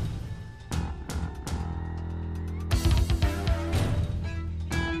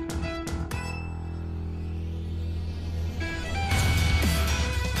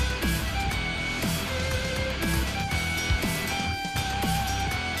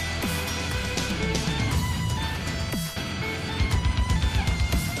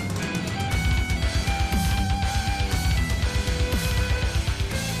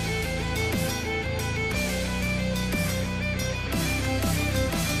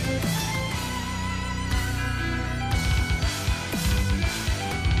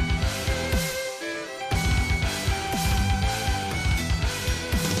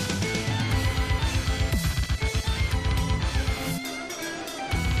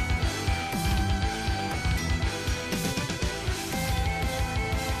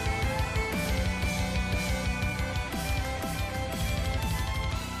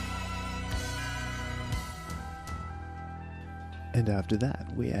 And after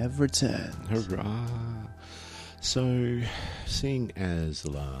that, we have returned. Hurrah! So, seeing as the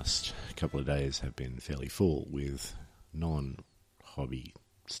last couple of days have been fairly full with non-hobby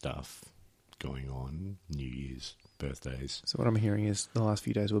stuff going on, New Year's, birthdays. So what I'm hearing is the last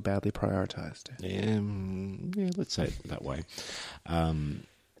few days were badly prioritised. Yeah, let's say it that way.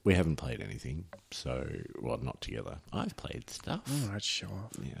 We haven't played anything, so, well, not together. I've played stuff. All right, sure.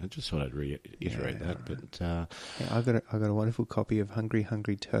 Yeah, I just thought I'd reiterate that. Right. But I've got a wonderful copy of Hungry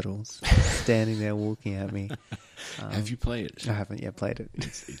Hungry Turtles standing there walking at me. Have you played it? I haven't yet played it.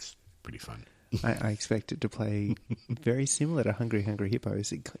 It's pretty fun. I expect it to play very similar to Hungry Hungry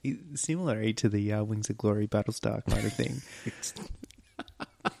Hippos, similar to the Wings of Glory Battlestar kind of thing.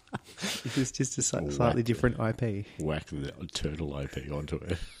 It was just a slightly different IP. Whack the turtle IP onto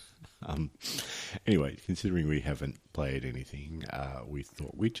it. Anyway, considering we haven't played anything, we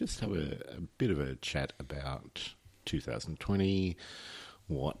thought we'd just have a bit of a chat about 2020,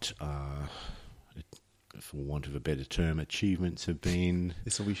 what, for want of a better term, achievements have been.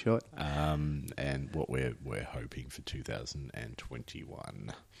 This will be short. And what we're hoping for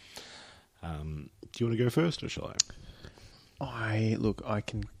 2021. Do you want to go first, or shall I? I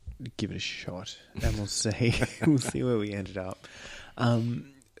can give it a shot, and we'll see. We'll see where we ended up.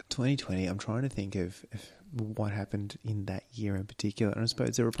 2020. I'm trying to think of what happened in that year in particular, and I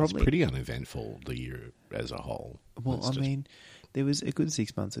suppose there were probably it's pretty uneventful, the year as a whole. Well, there was a good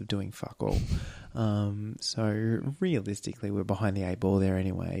 6 months of doing fuck all. So realistically, we're behind the 8 ball there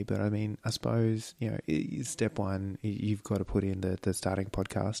anyway. But I suppose step one, you've got to put in the starting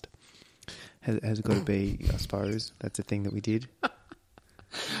podcast. Has it got to be? I suppose that's a thing that we did.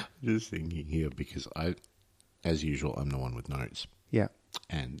 Just thinking here because as usual, I'm the one with notes. Yeah.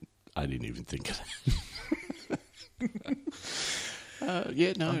 And I didn't even think of that. I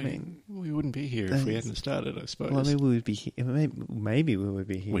mean, we wouldn't be here if we hadn't started, I suppose. Well, I mean, we would be here. Maybe we would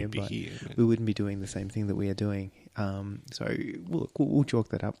be here, We'd be but here, we wouldn't be doing the same thing that we are doing. So we'll chalk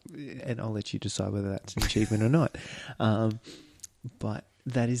that up, and I'll let you decide whether that's an achievement or not. But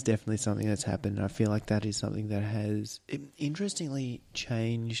that is definitely something that's happened. And I feel like that is something that has, interestingly,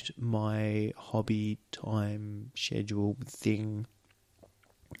 changed my hobby time schedule thing.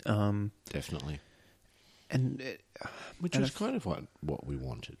 Definitely. And which was kind of what we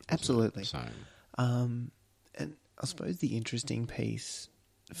wanted. Absolutely. So, and I suppose the interesting piece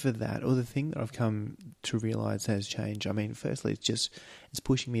for that, or the thing that I've come to realise has changed, I mean, firstly, it's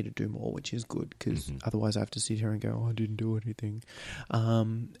pushing me to do more, which is good, because otherwise I have to sit here and go, I didn't do anything,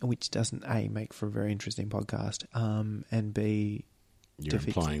 which doesn't, A, make for a very interesting podcast, and B... You're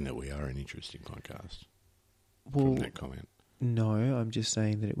implying that we are an interesting podcast from that comment. No, I'm just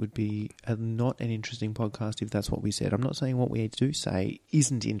saying that it would be not an interesting podcast if that's what we said. I'm not saying what we do say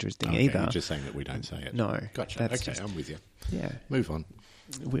isn't interesting either. You're just saying that we don't say it. No. Gotcha. Okay, I'm with you. Yeah. Move on.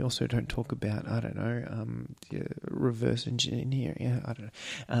 We also don't talk about, I don't know, reverse engineering. Yeah, I don't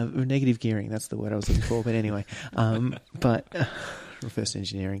know. Negative gearing, that's the word I was looking for. But anyway, but reverse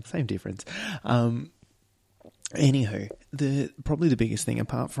engineering, same difference. Anywho, probably the biggest thing,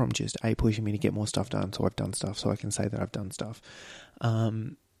 apart from just pushing me to get more stuff done, so I've done stuff, so I can say that I've done stuff.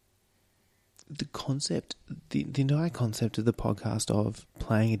 The concept, the entire concept of the podcast of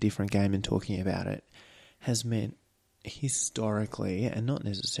playing a different game and talking about it has meant historically, and not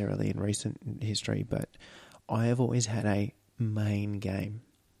necessarily in recent history, but I have always had a main game,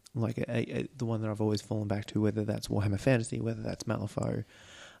 like the one that I've always fallen back to, whether that's Warhammer Fantasy, whether that's Malifaux,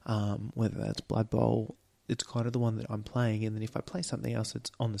 whether that's Blood Bowl. It's kind of the one that I'm playing, and then if I play something else, it's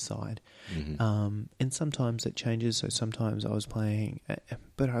on the side. Mm-hmm. And sometimes it changes, so sometimes I was playing...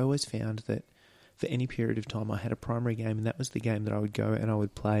 But I always found that for any period of time, I had a primary game, and that was the game that I would go and I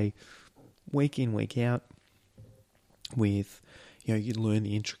would play week in, week out with... you'd learn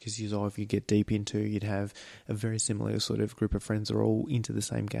the intricacies of, you get deep into, you'd have a very similar sort of group of friends that are all into the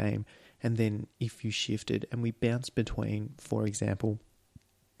same game. And then if you shifted, and we bounced between, for example,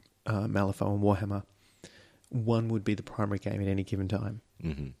 Malifaux and Warhammer... one would be the primary game at any given time.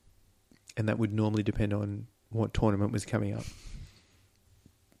 Mm-hmm. And that would normally depend on what tournament was coming up.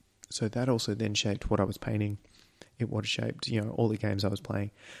 So that also then shaped what I was painting. It would have shaped, all the games I was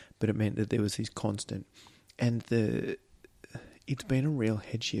playing. But it meant that there was this constant. And it's been a real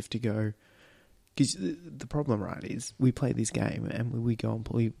head shift to go... Because the problem, right, is we play this game and we go and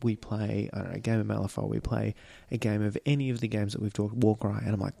we play, I don't know, a game of Malifaux, we play a game of any of the games that we've talked, Warcry,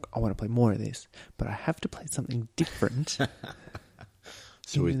 and I'm like, I want to play more of this, but I have to play something different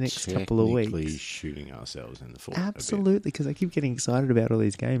so in the next couple of weeks. We're technically shooting ourselves in the foot. Absolutely, because I keep getting excited about all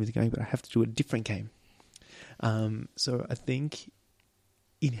these games going, but I have to do a different game. So I think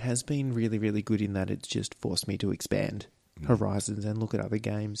it has been really, really good in that it's just forced me to expand horizons and look at other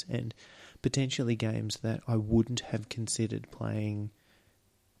games and potentially games that I wouldn't have considered playing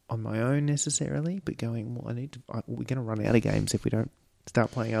on my own necessarily, but going, well, we're going to run out of games if we don't start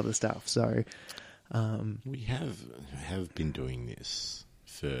playing other stuff. So we have been doing this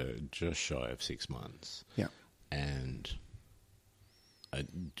for just shy of 6 months. Yeah. And I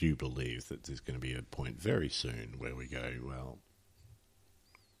do believe that there's going to be a point very soon where we go, well,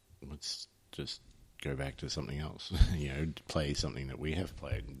 let's just go back to something else, play something that we have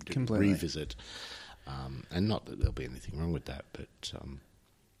played and revisit. And not that there'll be anything wrong with that, but I'm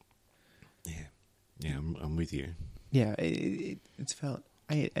with you. Yeah, it's felt,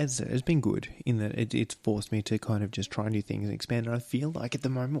 as I said, it's been good in that it's forced me to kind of just try new things and expand. And I feel like at the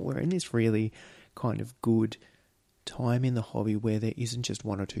moment we're in this really kind of good time in the hobby where there isn't just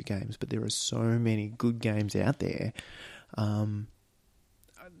one or two games, but there are so many good games out there.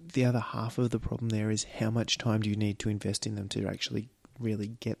 The other half of the problem there is how much time do you need to invest in them to actually really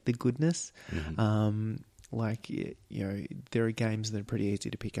get the goodness. Mm-hmm. There are games that are pretty easy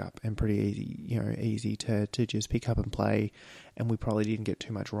to pick up and pretty easy to just pick up and play, and we probably didn't get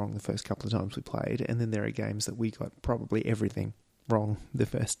too much wrong the first couple of times we played. And then there are games that we got probably everything wrong the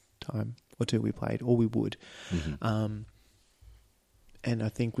first time or two we played, or we would. Mm-hmm. And I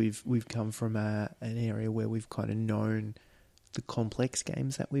think we've come from an area where we've kind of known the complex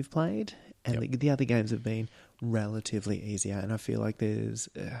games that we've played, and the other games have been relatively easier. And I feel like there's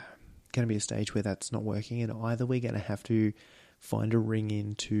going to be a stage where that's not working, and either we're going to have to find a ring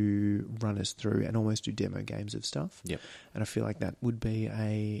in to run us through and almost do demo games of stuff. Yep. And I feel like that would be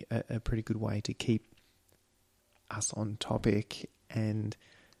a pretty good way to keep us on topic and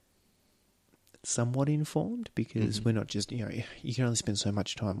somewhat informed, because we're not just, you can only spend so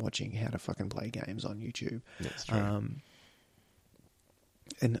much time watching how to fucking play games on YouTube. That's true.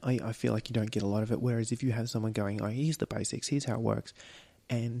 And I feel like you don't get a lot of it. Whereas if you have someone going, oh, here's the basics, here's how it works.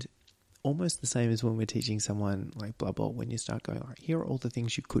 And almost the same as when we're teaching someone like blah, blah, when you start going, all right, here are all the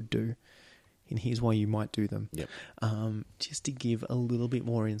things you could do, and here's why you might do them. Yep. Just to give a little bit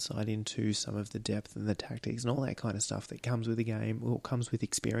more insight into some of the depth and the tactics and all that kind of stuff that comes with a game, or comes with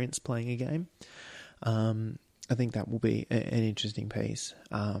experience playing a game. I think that will be an interesting piece.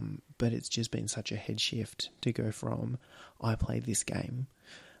 But it's just been such a head shift to go from, I play this game.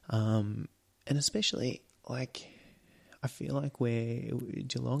 And especially, like, I feel like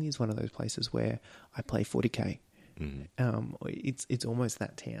Geelong is one of those places where I play 40k. It's almost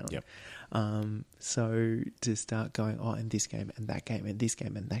that town. Yep. So to start going, oh, and this game and that game and this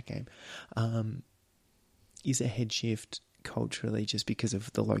game and that game, is a head shift culturally, just because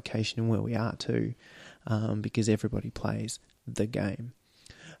of the location and where we are too, because everybody plays the game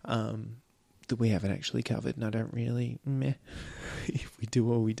that we haven't actually covered, and I don't really meh if we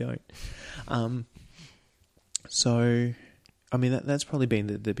do or we don't. So, I mean, that's probably been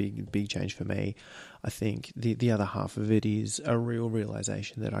the big change for me. I think the other half of it is a real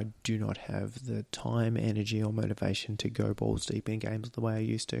realization that I do not have the time, energy, or motivation to go balls deep in games the way I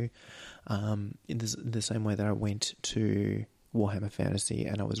used to. In the same way that I went to Warhammer Fantasy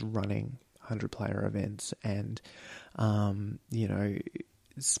and I was running 100-player events and,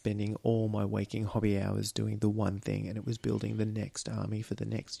 spending all my waking hobby hours doing the one thing, and it was building the next army for the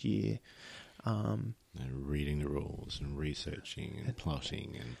next year. And reading the rules and researching and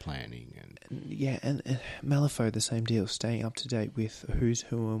plotting and planning and Malifaux, the same deal, staying up to date with who's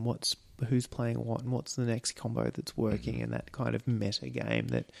who and who's playing what and what's the next combo that's working, and that kind of meta game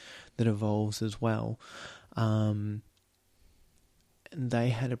that evolves as well. And they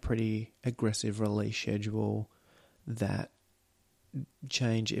had a pretty aggressive release schedule that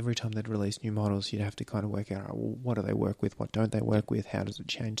change every time they'd release new models. You'd have to kind of work out, well, what do they work with, what don't they work with, how does it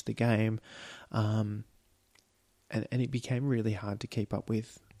change the game, and it became really hard to keep up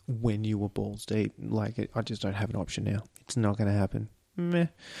with when you were balls deep. Like, I just don't have an option now. It's not going to happen. Meh.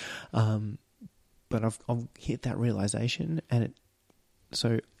 But I've hit that realization, and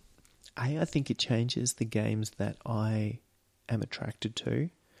I think it changes the games that I am attracted to,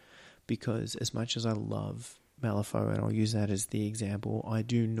 because as much as I love Malifaux, and I'll use that as the example, I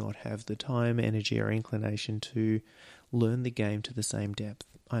do not have the time, energy, or inclination to learn the game to the same depth.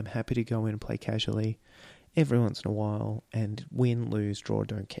 I'm happy to go in and play casually every once in a while and win, lose, draw,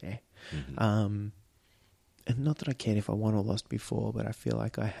 don't care. And not that I cared if I won or lost before, but I feel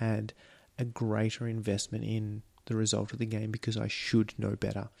like I had a greater investment in the result of the game because I should know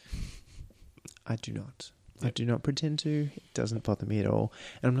better. I do not. I do not pretend to. It doesn't bother me at all.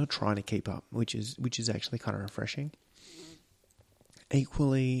 And I'm not trying to keep up, which is actually kind of refreshing.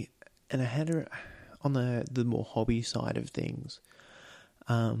 Equally, and I had on the more hobby side of things,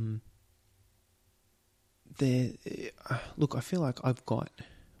 look, I feel like I've got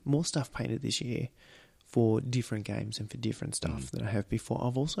more stuff painted this year for different games and for different stuff than I have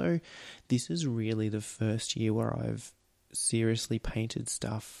before. This is really the first year where I've seriously painted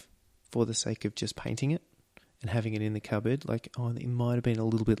stuff for the sake of just painting it and having it in the cupboard. Like, it might have been a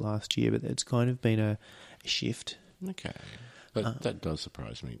little bit last year, but it's kind of been a shift. Okay. But that does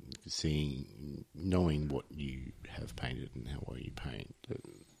surprise me, knowing what you have painted and how well you paint.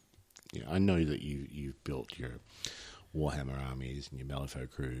 I know that you've built your Warhammer armies and your Malifaux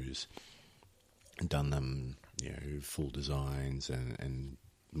crews and done them, full designs and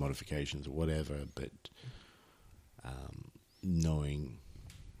modifications or whatever, but knowing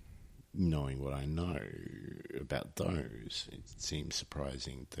what I know about those, it seems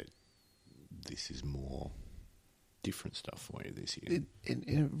surprising that this is more different stuff for you this year.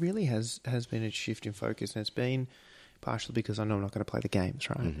 It really has been a shift in focus, and it's been partially because I know I'm not going to play the games,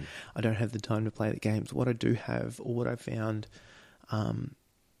 right? Mm-hmm. I don't have the time to play the games. What I do have, or what I found,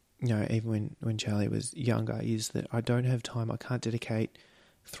 even when Charlie was younger, is that I don't have time. I can't dedicate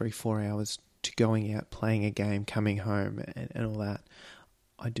 3-4 hours to going out, playing a game, coming home, and all that.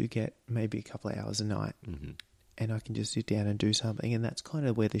 I do get maybe a couple of hours a night, and I can just sit down and do something. And that's kind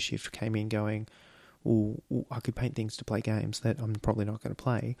of where the shift came in, going, well, I could paint things to play games that I'm probably not going to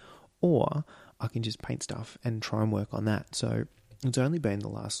play, or I can just paint stuff and try and work on that. So it's only been the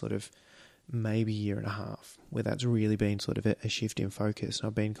last sort of maybe year and a half where that's really been sort of a shift in focus.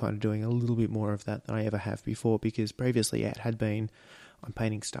 I've been kind of doing a little bit more of that than I ever have before, because previously it had been, I'm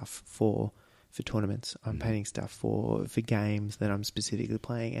painting stuff for tournaments. I'm painting stuff for games that I'm specifically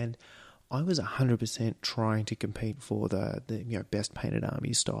playing, and I was 100% trying to compete for the best painted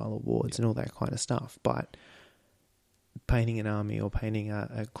army style awards and all that kind of stuff. But painting an army or painting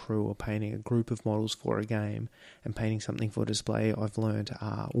a crew or painting a group of models for a game and painting something for display, I've learned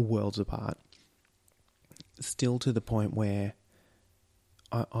are worlds apart. Still to the point where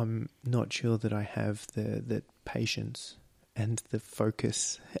I'm not sure that I have the patience and the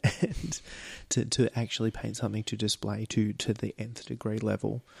focus and to actually paint something to display to the nth degree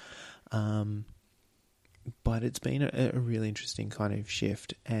level. But it's been a really interesting kind of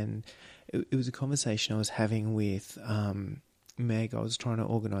shift, and it was a conversation I was having with Meg. I was trying to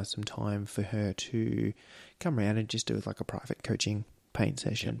organise some time for her to come around and just do like a private coaching paint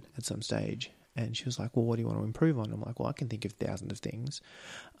session at some stage. And she was like, well, what do you want to improve on? I'm like, well, I can think of thousands of things.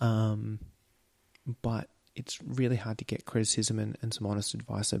 But it's really hard to get criticism and some honest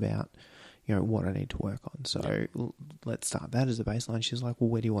advice about, what I need to work on. So let's start that as a baseline. She's like, well,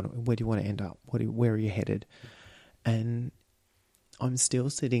 where do you want to end up? Where are you headed? And I'm still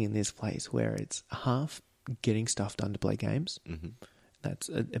sitting in this place where it's half getting stuff done to play games. Mm-hmm. That's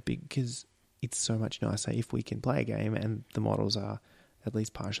a big, because it's so much nicer if we can play a game and the models are at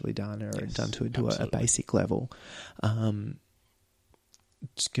least partially done or done to a basic level.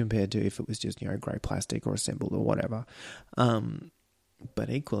 Just compared to if it was just, grey plastic or assembled or whatever.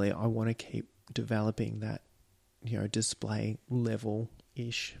 But equally, I want to keep developing that, display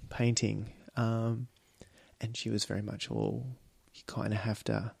level-ish painting. And she was very much, you kind of have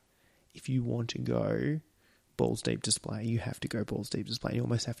to, if you want to go balls deep display, you have to go balls deep display. You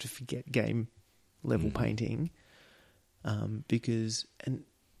almost have to forget game level painting. Because, and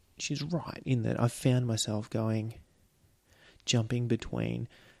she's right in that I've found myself jumping between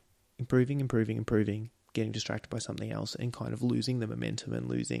improving, getting distracted by something else and kind of losing the momentum and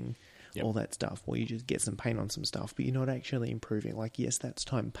losing all that stuff, or you just get some paint on some stuff, but you're not actually improving. Like, yes, that's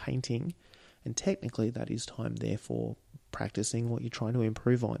time painting, and technically that is time there for practicing what you're trying to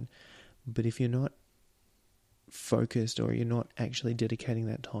improve on. But if you're not focused or you're not actually dedicating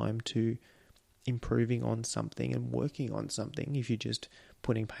that time to improving on something and working on something, if you're just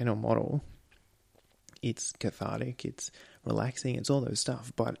putting paint on model, it's cathartic, it's relaxing, it's all those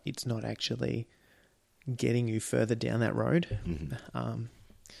stuff, but it's not actually getting you further down that road. Mm-hmm.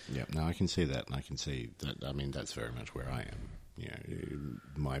 No, I can see that, and I can see that. I mean, that's very much where I am.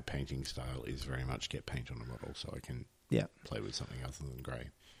 My painting style is very much get paint on a model, so I can play with something other than grey.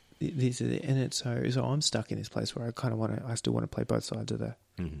 This is it, and it's so I'm stuck in this place where I kind of I still want to play both sides of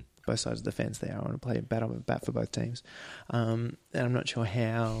the fence there. I want to play bat for both teams, and I'm not sure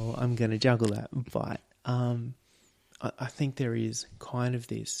how I'm going to juggle that, but I think there is kind of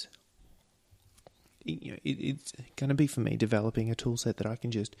this. It's going to be for me developing a tool set that I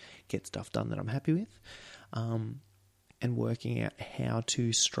can just get stuff done that I'm happy with, and working out how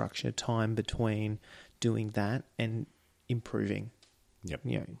to structure time between doing that and improving.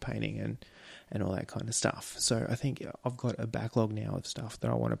 Painting and all that kind of stuff. So I think I've got a backlog now of stuff that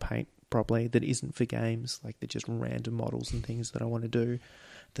I want to paint properly that isn't for games, like they're just random models and things that I want to do.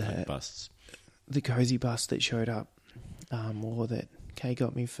 The busts. The cozy bust that showed up, or that Kay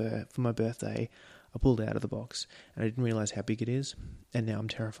got me for my birthday, I pulled it out of the box and I didn't realise how big it is, and now I'm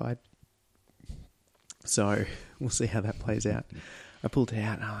terrified. So we'll see how that plays out. I pulled it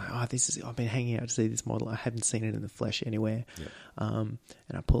out and I've been hanging out to see this model. I hadn't seen it in the flesh anywhere. Yep. And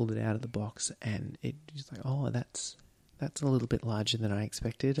I pulled it out of the box and it was like, that's a little bit larger than I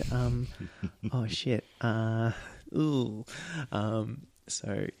expected. Oh shit. So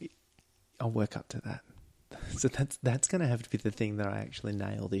I'll work up to that. So that's going to have to be the thing that I actually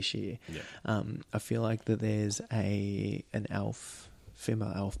nail this year. Yep. I feel like that there's an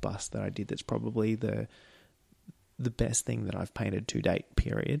female elf bust that I did that's probably the best thing that I've painted to date,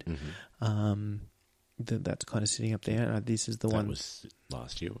 period. Mm-hmm. That's kind of sitting up there. This is the one. That was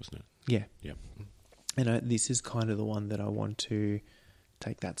last year, wasn't it? Yeah. Yeah. And this is kind of the one that I want to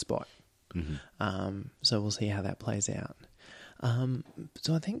take that spot. Mm-hmm. So we'll see how that plays out.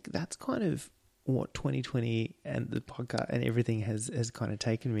 So I think that's kind of what 2020 and the podcast and everything has kind of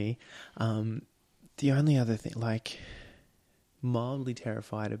taken me. The only other thing, mildly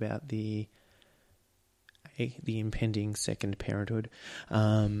terrified about the impending second parenthood.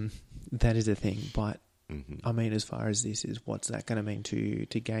 That is a thing, but I mean, as far as this is, what's that going to mean to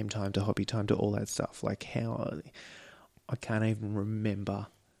game time, to hobby time, to all that stuff? Like how I can't even remember,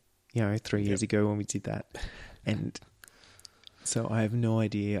 3 years ago when we did that. And so I have no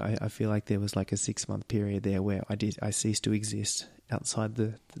idea. I feel like there was like a 6-month period there where I ceased to exist outside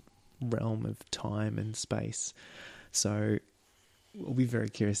the realm of time and space. So we'll be very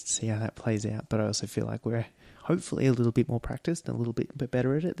curious to see how that plays out. But I also feel like we're hopefully a little bit more practiced and a little bit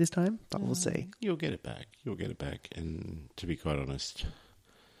better at it this time. But we'll see. You'll get it back. You'll get it back. And to be quite honest,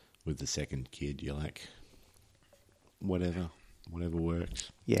 with the second kid, you're like, whatever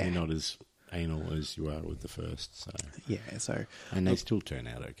works. Yeah. You're not as anal as you are with the first. So Yeah, so... And they still turn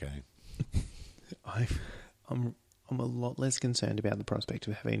out okay. I'm a lot less concerned about the prospect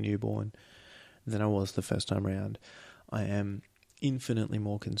of having a newborn than I was the first time round. I am infinitely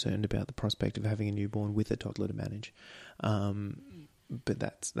more concerned about the prospect of having a newborn with a toddler to manage. But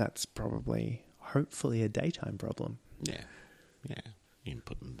that's probably, hopefully, a daytime problem. Yeah. You can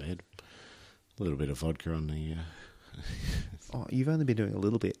put them in bed. A little bit of vodka on the... Oh, you've only been doing a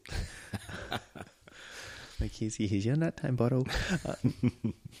little bit. Like, here's your nighttime bottle.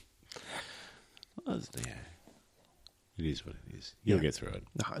 Yeah. It is what it is. You'll get through it.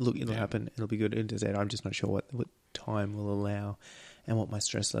 No, look, it'll happen. It'll be good. As I said, I'm just not sure what time will allow and what my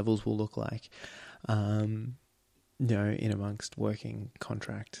stress levels will look like, in amongst working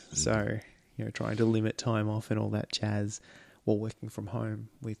contract. So, trying to limit time off and all that jazz while working from home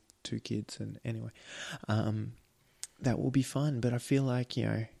with 2 kids. And anyway, that will be fun. But I feel like,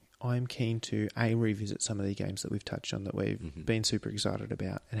 I'm keen to, revisit some of the games that we've touched on that we've been super excited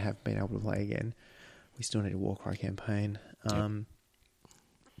about and haven't been able to play again. We still need a Warcry campaign. Well,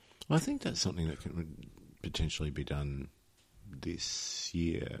 I think that's something that can potentially be done this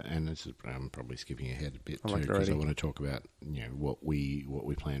year, and I'm probably skipping ahead a bit too because I want to talk about what we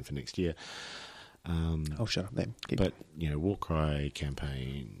plan for next year. I'll shut up then. But Warcry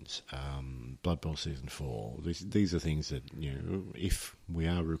campaigns, Blood Bowl Season 4. These are things that if we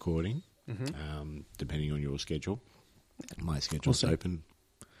are recording, depending on your schedule, my schedule's open.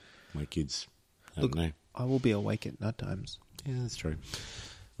 My kids. I don't know. I will be awake at night times. Yeah, that's true.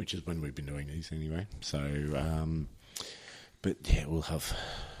 Which is when we've been doing these anyway. So, but yeah, we'll have,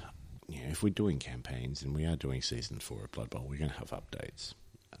 if we're doing campaigns and we are doing Season 4 of Blood Bowl, we're going to have updates.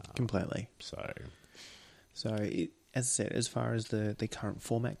 Completely. So as I said, as far as the current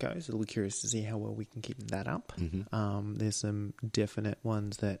format goes, it'll be curious to see how well we can keep that up. There's some definite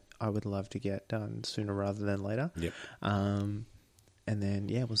ones that I would love to get done sooner rather than later. Yep. And then,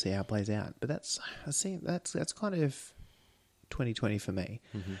 we'll see how it plays out. But that's kind of 2020 for me.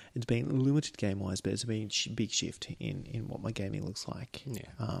 It's been limited game-wise, but it's been a big shift in what my gaming looks like. Yeah.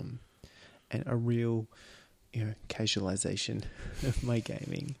 And a real, casualization of my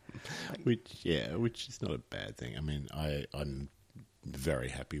gaming. Which is not a bad thing. I mean, I'm very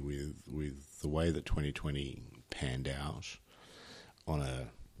happy with the way that 2020 panned out on a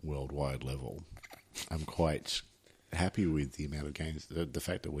worldwide level. I'm quite happy with the amount of games, the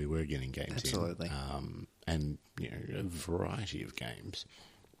fact that we were getting games Absolutely. in, and a variety of games.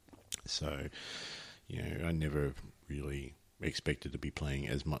 So, I never really expected to be playing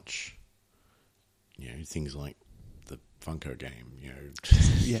as much, things like the Funko game,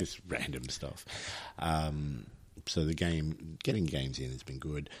 just random stuff. So getting games in has been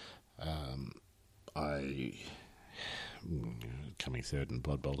good. Coming third in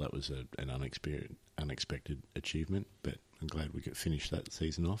Blood Bowl, that was an unexpected achievement, but I'm glad we could finish that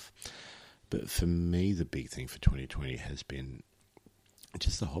season off. But for me, the big thing for 2020 has been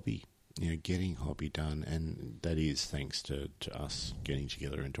just the hobby, getting hobby done, and that is thanks to us getting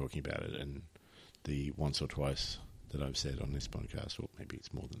together and talking about it, and the once or twice that I've said on this podcast, or maybe it's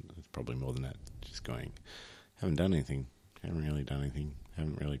probably more than that, just going, haven't done anything, haven't really done anything,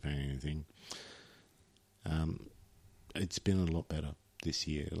 haven't really painted anything. It's been a lot better this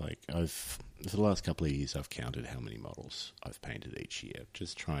year. Like for the last couple of years, I've counted how many models I've painted each year,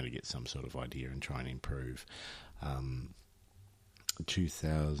 just trying to get some sort of idea and trying to improve.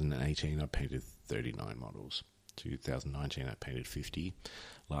 2018, I painted 39 models. 2019, I painted 50.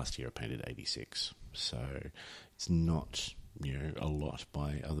 Last year, I painted 86. So it's not, a lot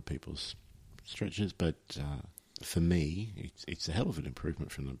by other people's stretches, but for me, it's a hell of an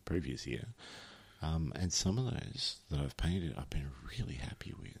improvement from the previous year. And some of those that I've painted, I've been really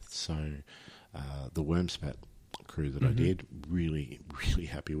happy with. So the Wormspat crew that I did, really, really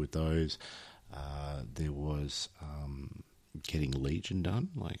happy with those. There was getting Legion done.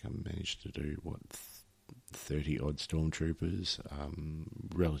 Like I managed to do, 30-odd Stormtroopers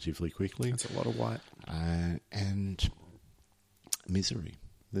relatively quickly. That's a lot of white. And Misery,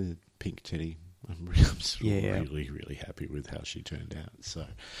 the pink teddy. I'm really, really happy with how she turned out. So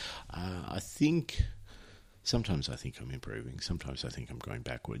I think sometimes I'm improving. Sometimes I think I'm going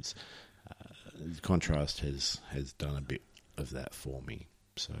backwards. Contrast has done a bit of that for me.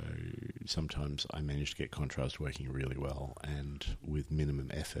 So sometimes I manage to get contrast working really well and with minimum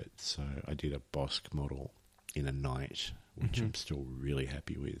effort. So I did a Bosk model in a night, which I'm still really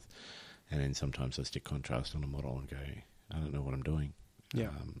happy with. And then sometimes I stick contrast on a model and go, I don't know what I'm doing. Yeah.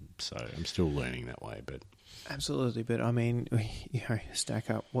 So I'm still learning that way, but Absolutely. But I mean, stack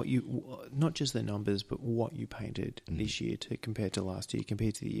up what not just the numbers, but what you painted this year to compared to last year,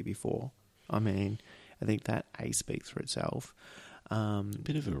 compared to the year before. I mean, I think that speaks for itself. a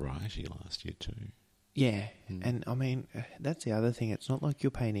bit of variety last year too. Yeah. And I mean, that's the other thing. It's not like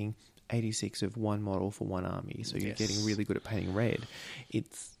you're painting 86 of one model for one army, so you're getting really good at painting red.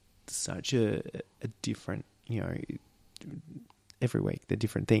 It's such a different, every week they're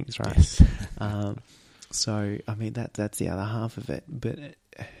different things, right? Yes. So I mean that's the other half of it. But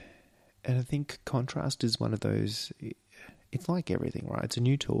and I think contrast is one of those. It's like everything, right? It's a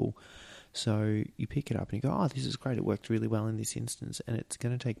new tool, so you pick it up and you go, "Oh, this is great! It worked really well in this instance." And it's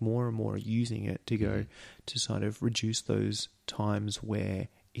going to take more and more using it to go to sort of reduce those times where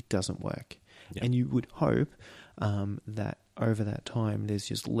it doesn't work. Yep. And you would hope that over that time, there's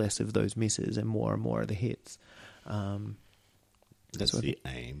just less of those misses and more of the hits. That's the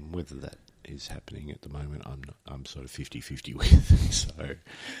aim. Whether that is happening at the moment, I'm sort of 50-50 with. So,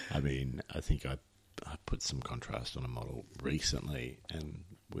 I mean, I think I put some contrast on a model recently and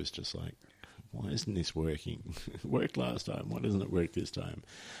was just like, why isn't this working? It worked last time. Why doesn't it work this time?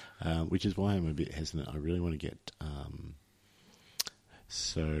 Which is why I'm a bit hesitant. I really want to get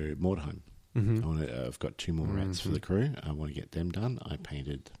Mordheim. I've got 2 more rats for the crew. I want to get them done. I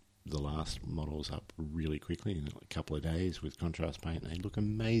painted the last models up really quickly in a couple of days with contrast paint. They look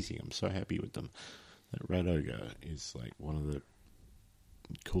amazing. I'm so happy with them. That Red Ogre is like one of the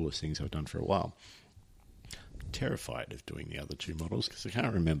coolest things I've done for a while. I'm terrified of doing the other 2 models because I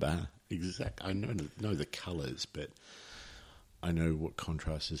can't remember I know the colours, but I know what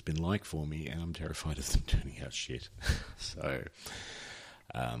contrast has been like for me, and I'm terrified of them turning out shit. So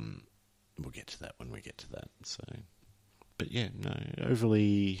we'll get to that when we get to that. So, but yeah, no,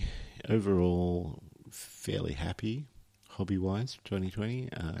 overall, fairly happy, hobby-wise, 2020.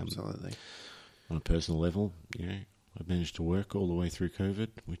 Absolutely. On a personal level, I've managed to work all the way through COVID,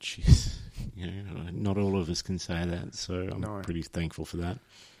 which is, not all of us can say that, so I'm pretty thankful for that.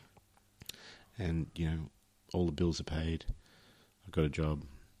 And, all the bills are paid. I've got a job.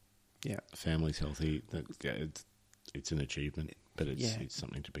 Yeah. The family's healthy. It's an achievement, but it's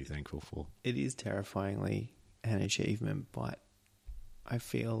something to be thankful for. It is terrifyingly an achievement, but I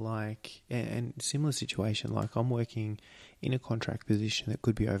feel like, and similar situation, like I'm working in a contract position that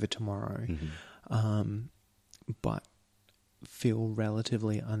could be over tomorrow, but feel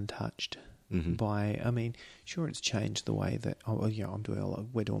relatively untouched by, I mean, sure, it's changed the way that,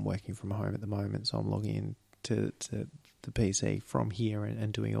 we're doing working from home at the moment, so I'm logging in to the PC from here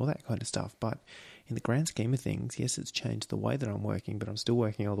and doing all that kind of stuff, but in the grand scheme of things, yes, it's changed the way that I'm working, but I'm still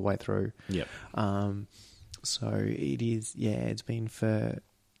working all the way through. Yep. So it is, it's been for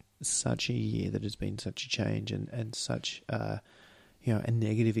such a year that has been such a change and such, a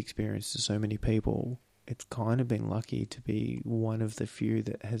negative experience to so many people. It's kind of been lucky to be one of the few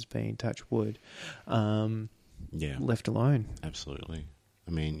that has been, touch wood, left alone. Absolutely.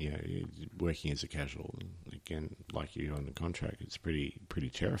 I mean, working as a casual, again, like you on the contract, it's pretty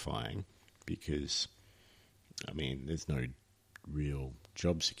terrifying because, I mean, there's no real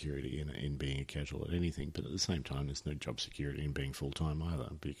job security in being a casual at anything, but at the same time, there's no job security in being full-time either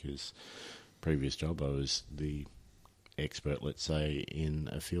because previous job, I was the expert, let's say, in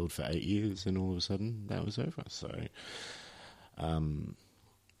a field for 8 years, and all of a sudden, that was over. So,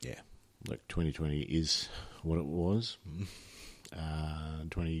 look, 2020 is what it was.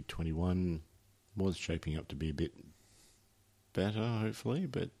 2021 was shaping up to be a bit better, hopefully,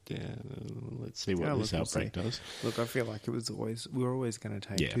 but let's see what this outbreak does. Look, I feel like we were always going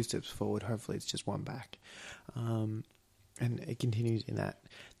to take 2 steps forward. Hopefully it's just 1 back. And it continues in that.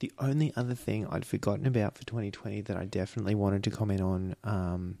 The only other thing I'd forgotten about for 2020 that I definitely wanted to comment on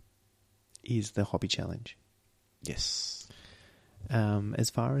is the hobby challenge. Yes. As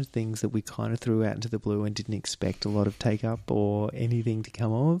far as things that we kind of threw out into the blue and didn't expect a lot of take up or anything to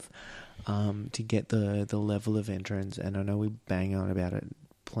come of, to get the level of entrance, and I know we bang on about it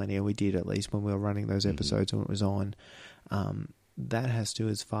plenty, or we did at least when we were running those episodes when it was on, that has to,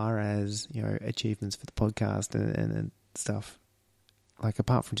 as far as, achievements for the podcast and stuff, like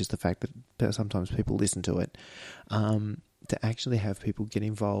apart from just the fact that sometimes people listen to it, to actually have people get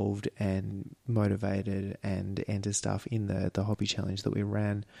involved and motivated and enter stuff in the hobby challenge that we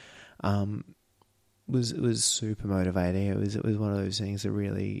ran, was super motivating. It was one of those things that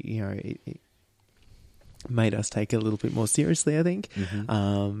really, it made us take it a little bit more seriously, I think,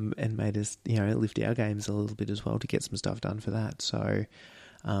 and made us, lift our games a little bit as well to get some stuff done for that. So,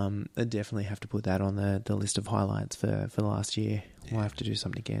 I definitely have to put that on the list of highlights for last year. Yeah. We'll have to do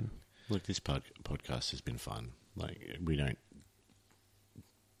something again. Look, this podcast has been fun. Like, we don't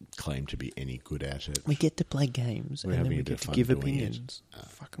claim to be any good at it. We get to play games, We're and then having we a bit get of to fun give doing opinions. it.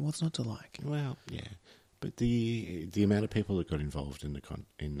 Fucking what's not to like? Well, yeah, but the amount of people that got involved in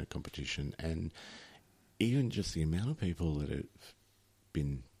the competition, and even just the amount of people that have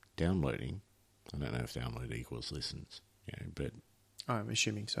been downloading. I don't know if download equals listens, but I'm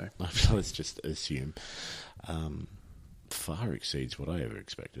assuming so. let's just assume far exceeds what I ever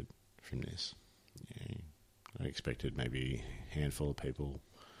expected from this. I expected maybe a handful of people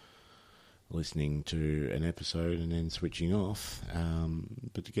listening to an episode and then switching off,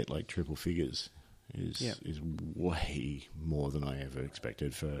 but to get like triple figures is way more than I ever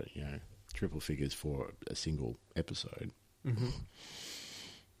expected for triple figures for a single episode. Mm-hmm.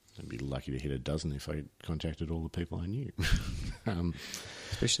 I'd be lucky to hit a dozen if I contacted all the people I knew.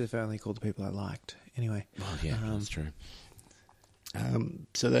 Especially if I only called the people I liked. Anyway. Well, yeah, that's true.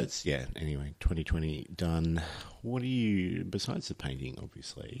 So that's, anyway, 2020 done. What are you, besides the painting,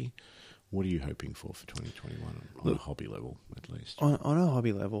 obviously, what are you hoping for 2021 on a hobby level, at least? On a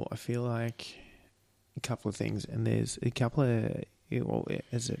hobby level, I feel like a couple of things, and there's a couple of,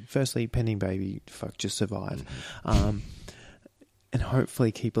 firstly, pending baby, just survive. Mm-hmm. And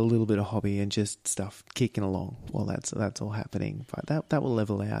hopefully keep a little bit of hobby and just stuff kicking along while that's all happening. But that will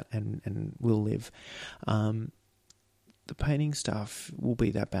level out and will live. The painting stuff will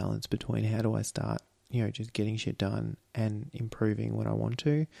be that balance between how do I start, just getting shit done and improving when I want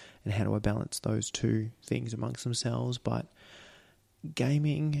to, and how do I balance those two things amongst themselves. But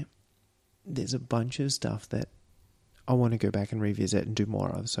gaming, there's a bunch of stuff that I want to go back and revisit and do more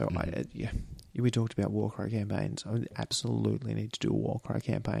of. So we talked about Warcry campaigns. I absolutely need to do a Warcry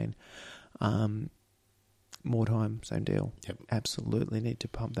campaign. More time, same deal. Yep. Absolutely need to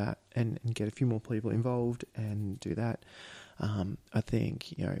pump that and get a few more people involved and do that. I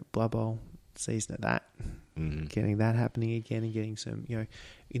think, Blood Bowl, season of that, getting that happening again and getting some,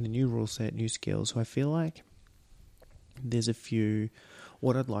 in the new rule set, new skills. So I feel like there's a few,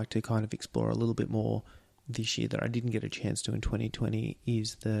 what I'd like to kind of explore a little bit more this year that I didn't get a chance to in 2020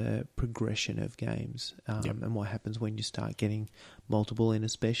 is the progression of games, and what happens when you start getting multiple in,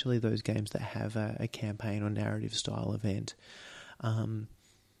 especially those games that have a campaign or narrative style event.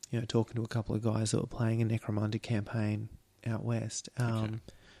 Talking to a couple of guys that were playing a Necromunda campaign out west, and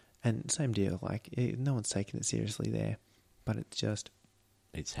same deal, like no one's taking it seriously there, but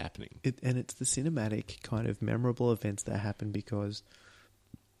it's happening. And it's the cinematic kind of memorable events that happen because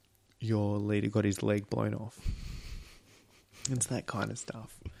your leader got his leg blown off. It's that kind of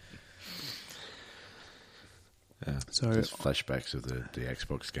stuff. So just flashbacks of the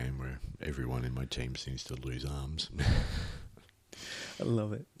Xbox game where everyone in my team seems to lose arms. I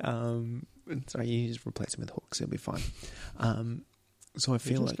love it. Sorry, you just replace them with hooks; it'll be fine. So I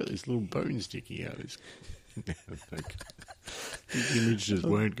feel like got this little bone sticking out. The image just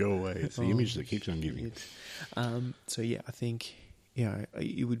won't go away. It's the image that keeps on giving. I think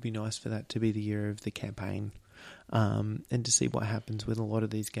it would be nice for that to be the year of the campaign, and to see what happens with a lot of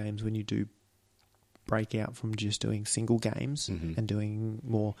these games when you do break out from just doing single games and doing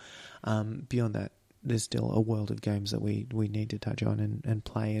more. Beyond that, there's still a world of games that we need to touch on and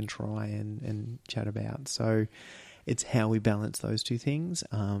play and try and chat about. So it's how we balance those two things.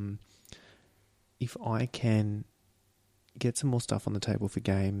 If I can get some more stuff on the table for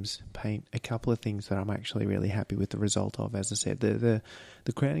games, paint a couple of things that I'm actually really happy with the result of. As I said, the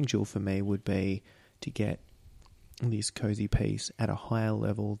crowning jewel for me would be to get this cozy piece at a higher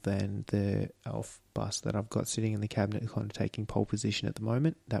level than the elf bust that I've got sitting in the cabinet, kind of taking pole position at the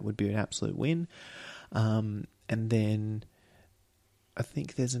moment. That would be an absolute win. And then I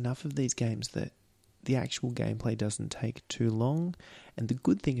think there's enough of these games that the actual gameplay doesn't take too long. And the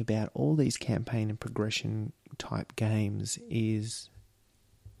good thing about all these campaign and progression type games is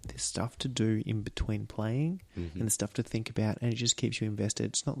there's stuff to do in between playing and stuff to think about, and it just keeps you invested.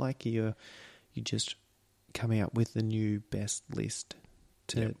 It's not like you're just coming up with the new best list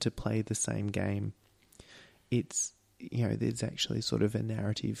to play the same game. It's, there's actually sort of a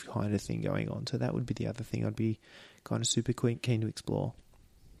narrative kind of thing going on. So that would be the other thing I'd be kind of super keen to explore.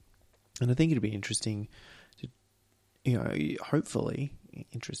 And I think it'd be interesting to, hopefully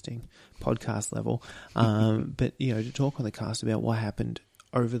interesting podcast level, but, to talk on the cast about what happened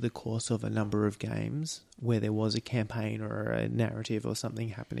over the course of a number of games where there was a campaign or a narrative or something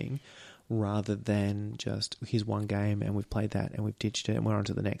happening, rather than just here's one game and we've played that and we've ditched it and we're on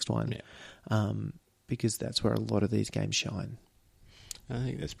to the next one. Because that's where a lot of these games shine. I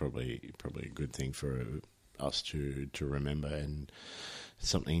think that's probably a good thing for us to remember, and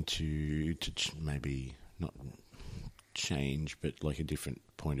something to maybe not change, but like a different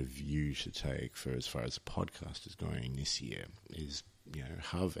point of view to take for as far as the podcast is going this year is,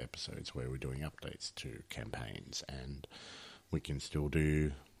 have episodes where we're doing updates to campaigns, and we can still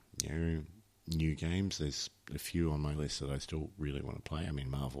do, new games. There's a few on my list that I still really want to play. I mean,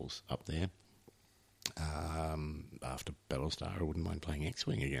 Marvel's up there. After Battlestar, I wouldn't mind playing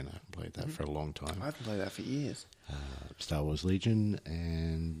X-Wing again. I haven't played that for a long time. I haven't played that for years. Star Wars Legion,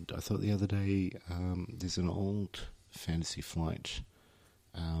 and I thought the other day there's an old Fantasy Flight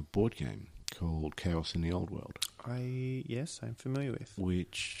board game called Chaos in the Old World. Yes, I'm familiar with.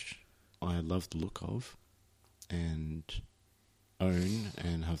 Which I love the look of, and own,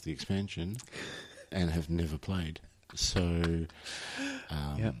 and have the expansion, and have never played. So,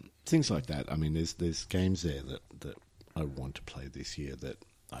 things like that. I mean, there's games there that I want to play this year that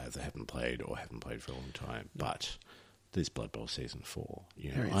I either haven't played or haven't played for a long time. But there's Blood Bowl Season 4.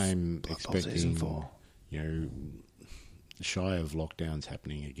 I'm expecting, shy of lockdowns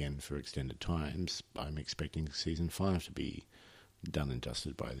happening again for extended times, I'm expecting Season 5 to be done and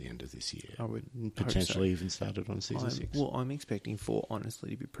dusted by the end of this year. I would potentially even started on Season 6. Well, I'm expecting 4, honestly,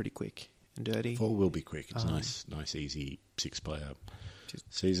 to be pretty quick and dirty. 4 will be quick. It's nice, easy 6-player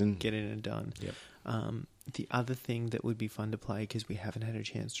season. Get in and done. Yep. The other thing that would be fun to play, because we haven't had a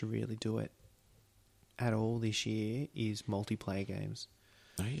chance to really do it at all this year, is multiplayer games.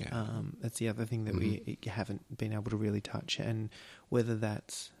 Oh, yeah. That's the other thing that we haven't been able to really touch. And whether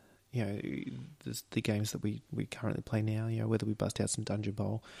that's, the games that we currently play now, whether we bust out some Dungeon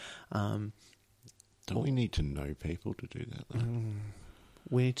Bowl. Don't we need to know people to do that, though?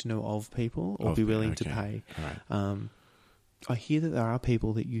 We need to know of people or be willing to pay. All right. I hear that there are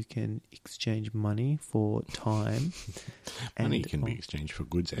people that you can exchange money for time. Money can be exchanged for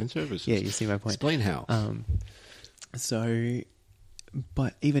goods and services. Yeah, you see my point. Explain how.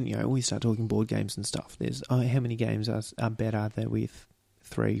 But even, we start talking board games and stuff. There's how many games are better there with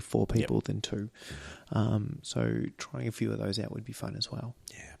 3-4 people than 2. So trying a few of those out would be fun as well.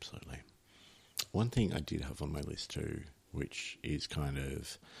 Yeah, absolutely. One thing I did have on my list too, which is kind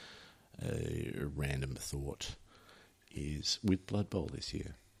of a random thought, is with Blood Bowl this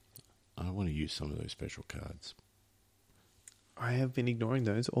year, I want to use some of those special cards. I have been ignoring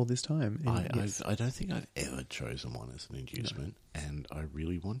those all this time. I don't think I've ever chosen one as an inducement, and I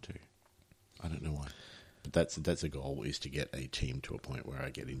really want to. I don't know why. But that's a goal, is to get a team to a point where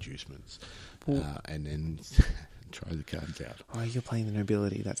I get inducements. And then try the cards out. Oh, you're playing the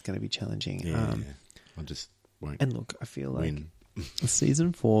nobility. That's going to be challenging. Yeah, I just won't. And look, I feel like win.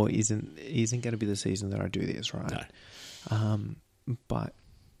 Season 4 isn't going to be the season that I do this, right? No. But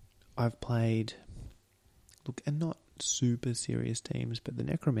I've played, and not super serious teams, but the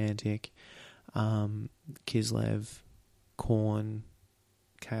Necromantic, Kislev, Khorne,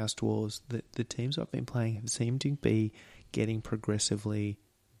 Chaos Dwarves, the teams I've been playing have seemed to be getting progressively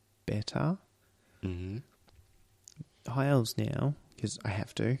better. Mm-hmm. High Elves now, because I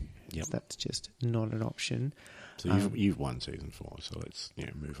have to. Yep. That's just not an option. So you've won Season 4, so let's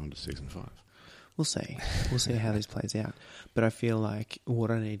move on to Season 5. We'll see. We'll see how this plays out. But I feel like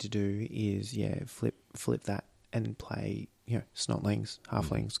what I need to do is, flip that and play, snotlings,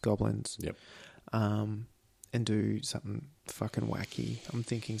 halflings, goblins. Yep. And do something fucking wacky. I'm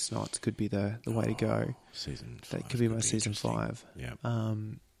thinking snots could be the way to go. Season 5. That could be my Season 5. Yeah.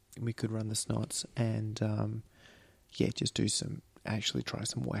 We could run the snots and, just do try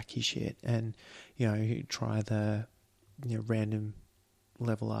some wacky shit and, try the, random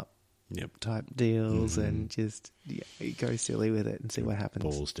level up type deals and just go silly with it and see what happens.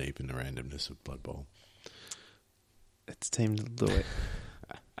 Balls deep in the randomness of Blood Bowl. It's time to do it.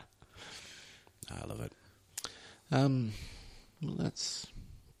 I love it. Well, that's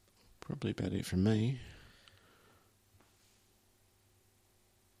probably about it from me.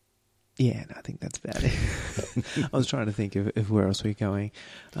 Yeah, no, I think that's about it. I was trying to think of where else we're going.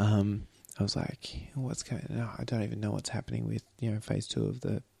 I was like, what's going on? I don't even know what's happening with, Phase 2 of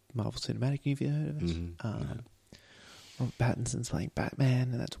the Marvel Cinematic Universe. Have you heard of it? Mm-hmm. Robert Pattinson's playing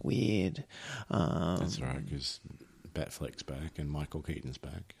Batman, and that's weird. That's right, because Batfleck's back and Michael Keaton's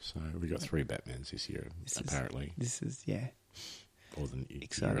back. So we got 3 Batmans this year, apparently. This is, More than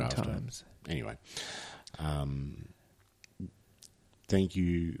exciting times. Anyway, thank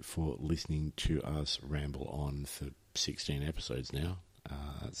you for listening to us ramble on for 16 episodes now.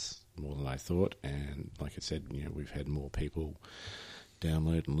 That's more than I thought. And like I said, we've had more people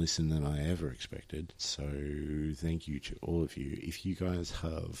download and listen than I ever expected. So thank you to all of you. If you guys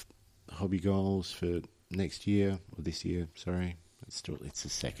have hobby goals for next year, or this year, sorry. It's the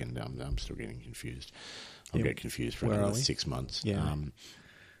second. I'm still getting confused. I'll Yeah. get confused for Where another are we? 6 months. Yeah.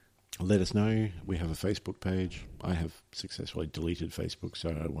 Let us know. We have a Facebook page. I have successfully deleted Facebook, so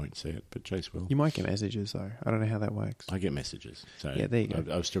I won't see it, but Chase will. You might get messages, though. I don't know how that works. I get messages. So Yeah, there you go.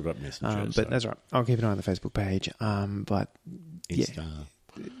 I've still got messages. But so that's right. I'll keep an eye on the Facebook page. But Insta.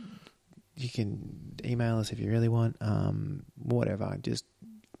 you can email us if you really want. Whatever. Just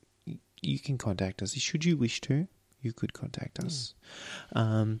you can contact us. Should you wish to, you could contact us.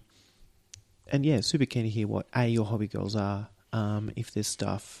 And yeah, super keen to hear what your hobby goals are. If there's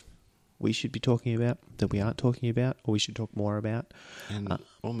stuff we should be talking about that we aren't talking about, or we should talk more about. And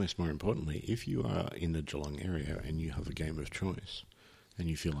almost more importantly, if you are in the Geelong area and you have a game of choice and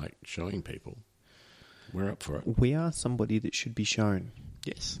you feel like showing people, we're up for it. We are somebody that should be shown.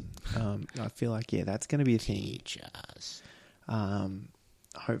 Yes. I feel like, that's going to be a thing. Teachers.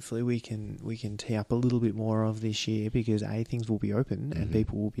 Hopefully we can tee up a little bit more of this year, because things will be open and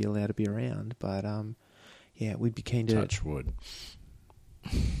people will be allowed to be around. But we'd be keen to Touch wood.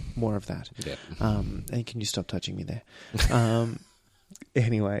 more of that. Yeah. And can you stop touching me there?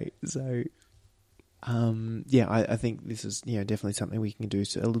 Anyway, so I think this is definitely something we can do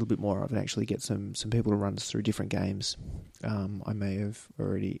a little bit more of, and actually get some people to run us through different games. I may have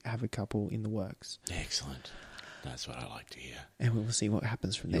already have a couple in the works. Excellent. That's what I like to hear. And we will see what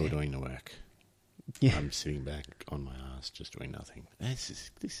happens from You're there. doing the work. Yeah. I'm sitting back on my ass just doing nothing. This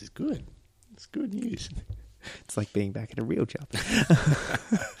is good. It's good news. It's like being back at a real job.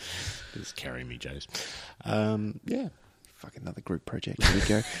 Just carry me, Jace. Yeah. Fuck, another group project. Here we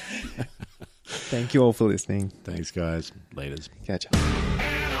go. Thank you all for listening. Thanks, guys. Laters. Catch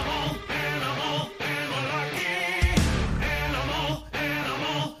up.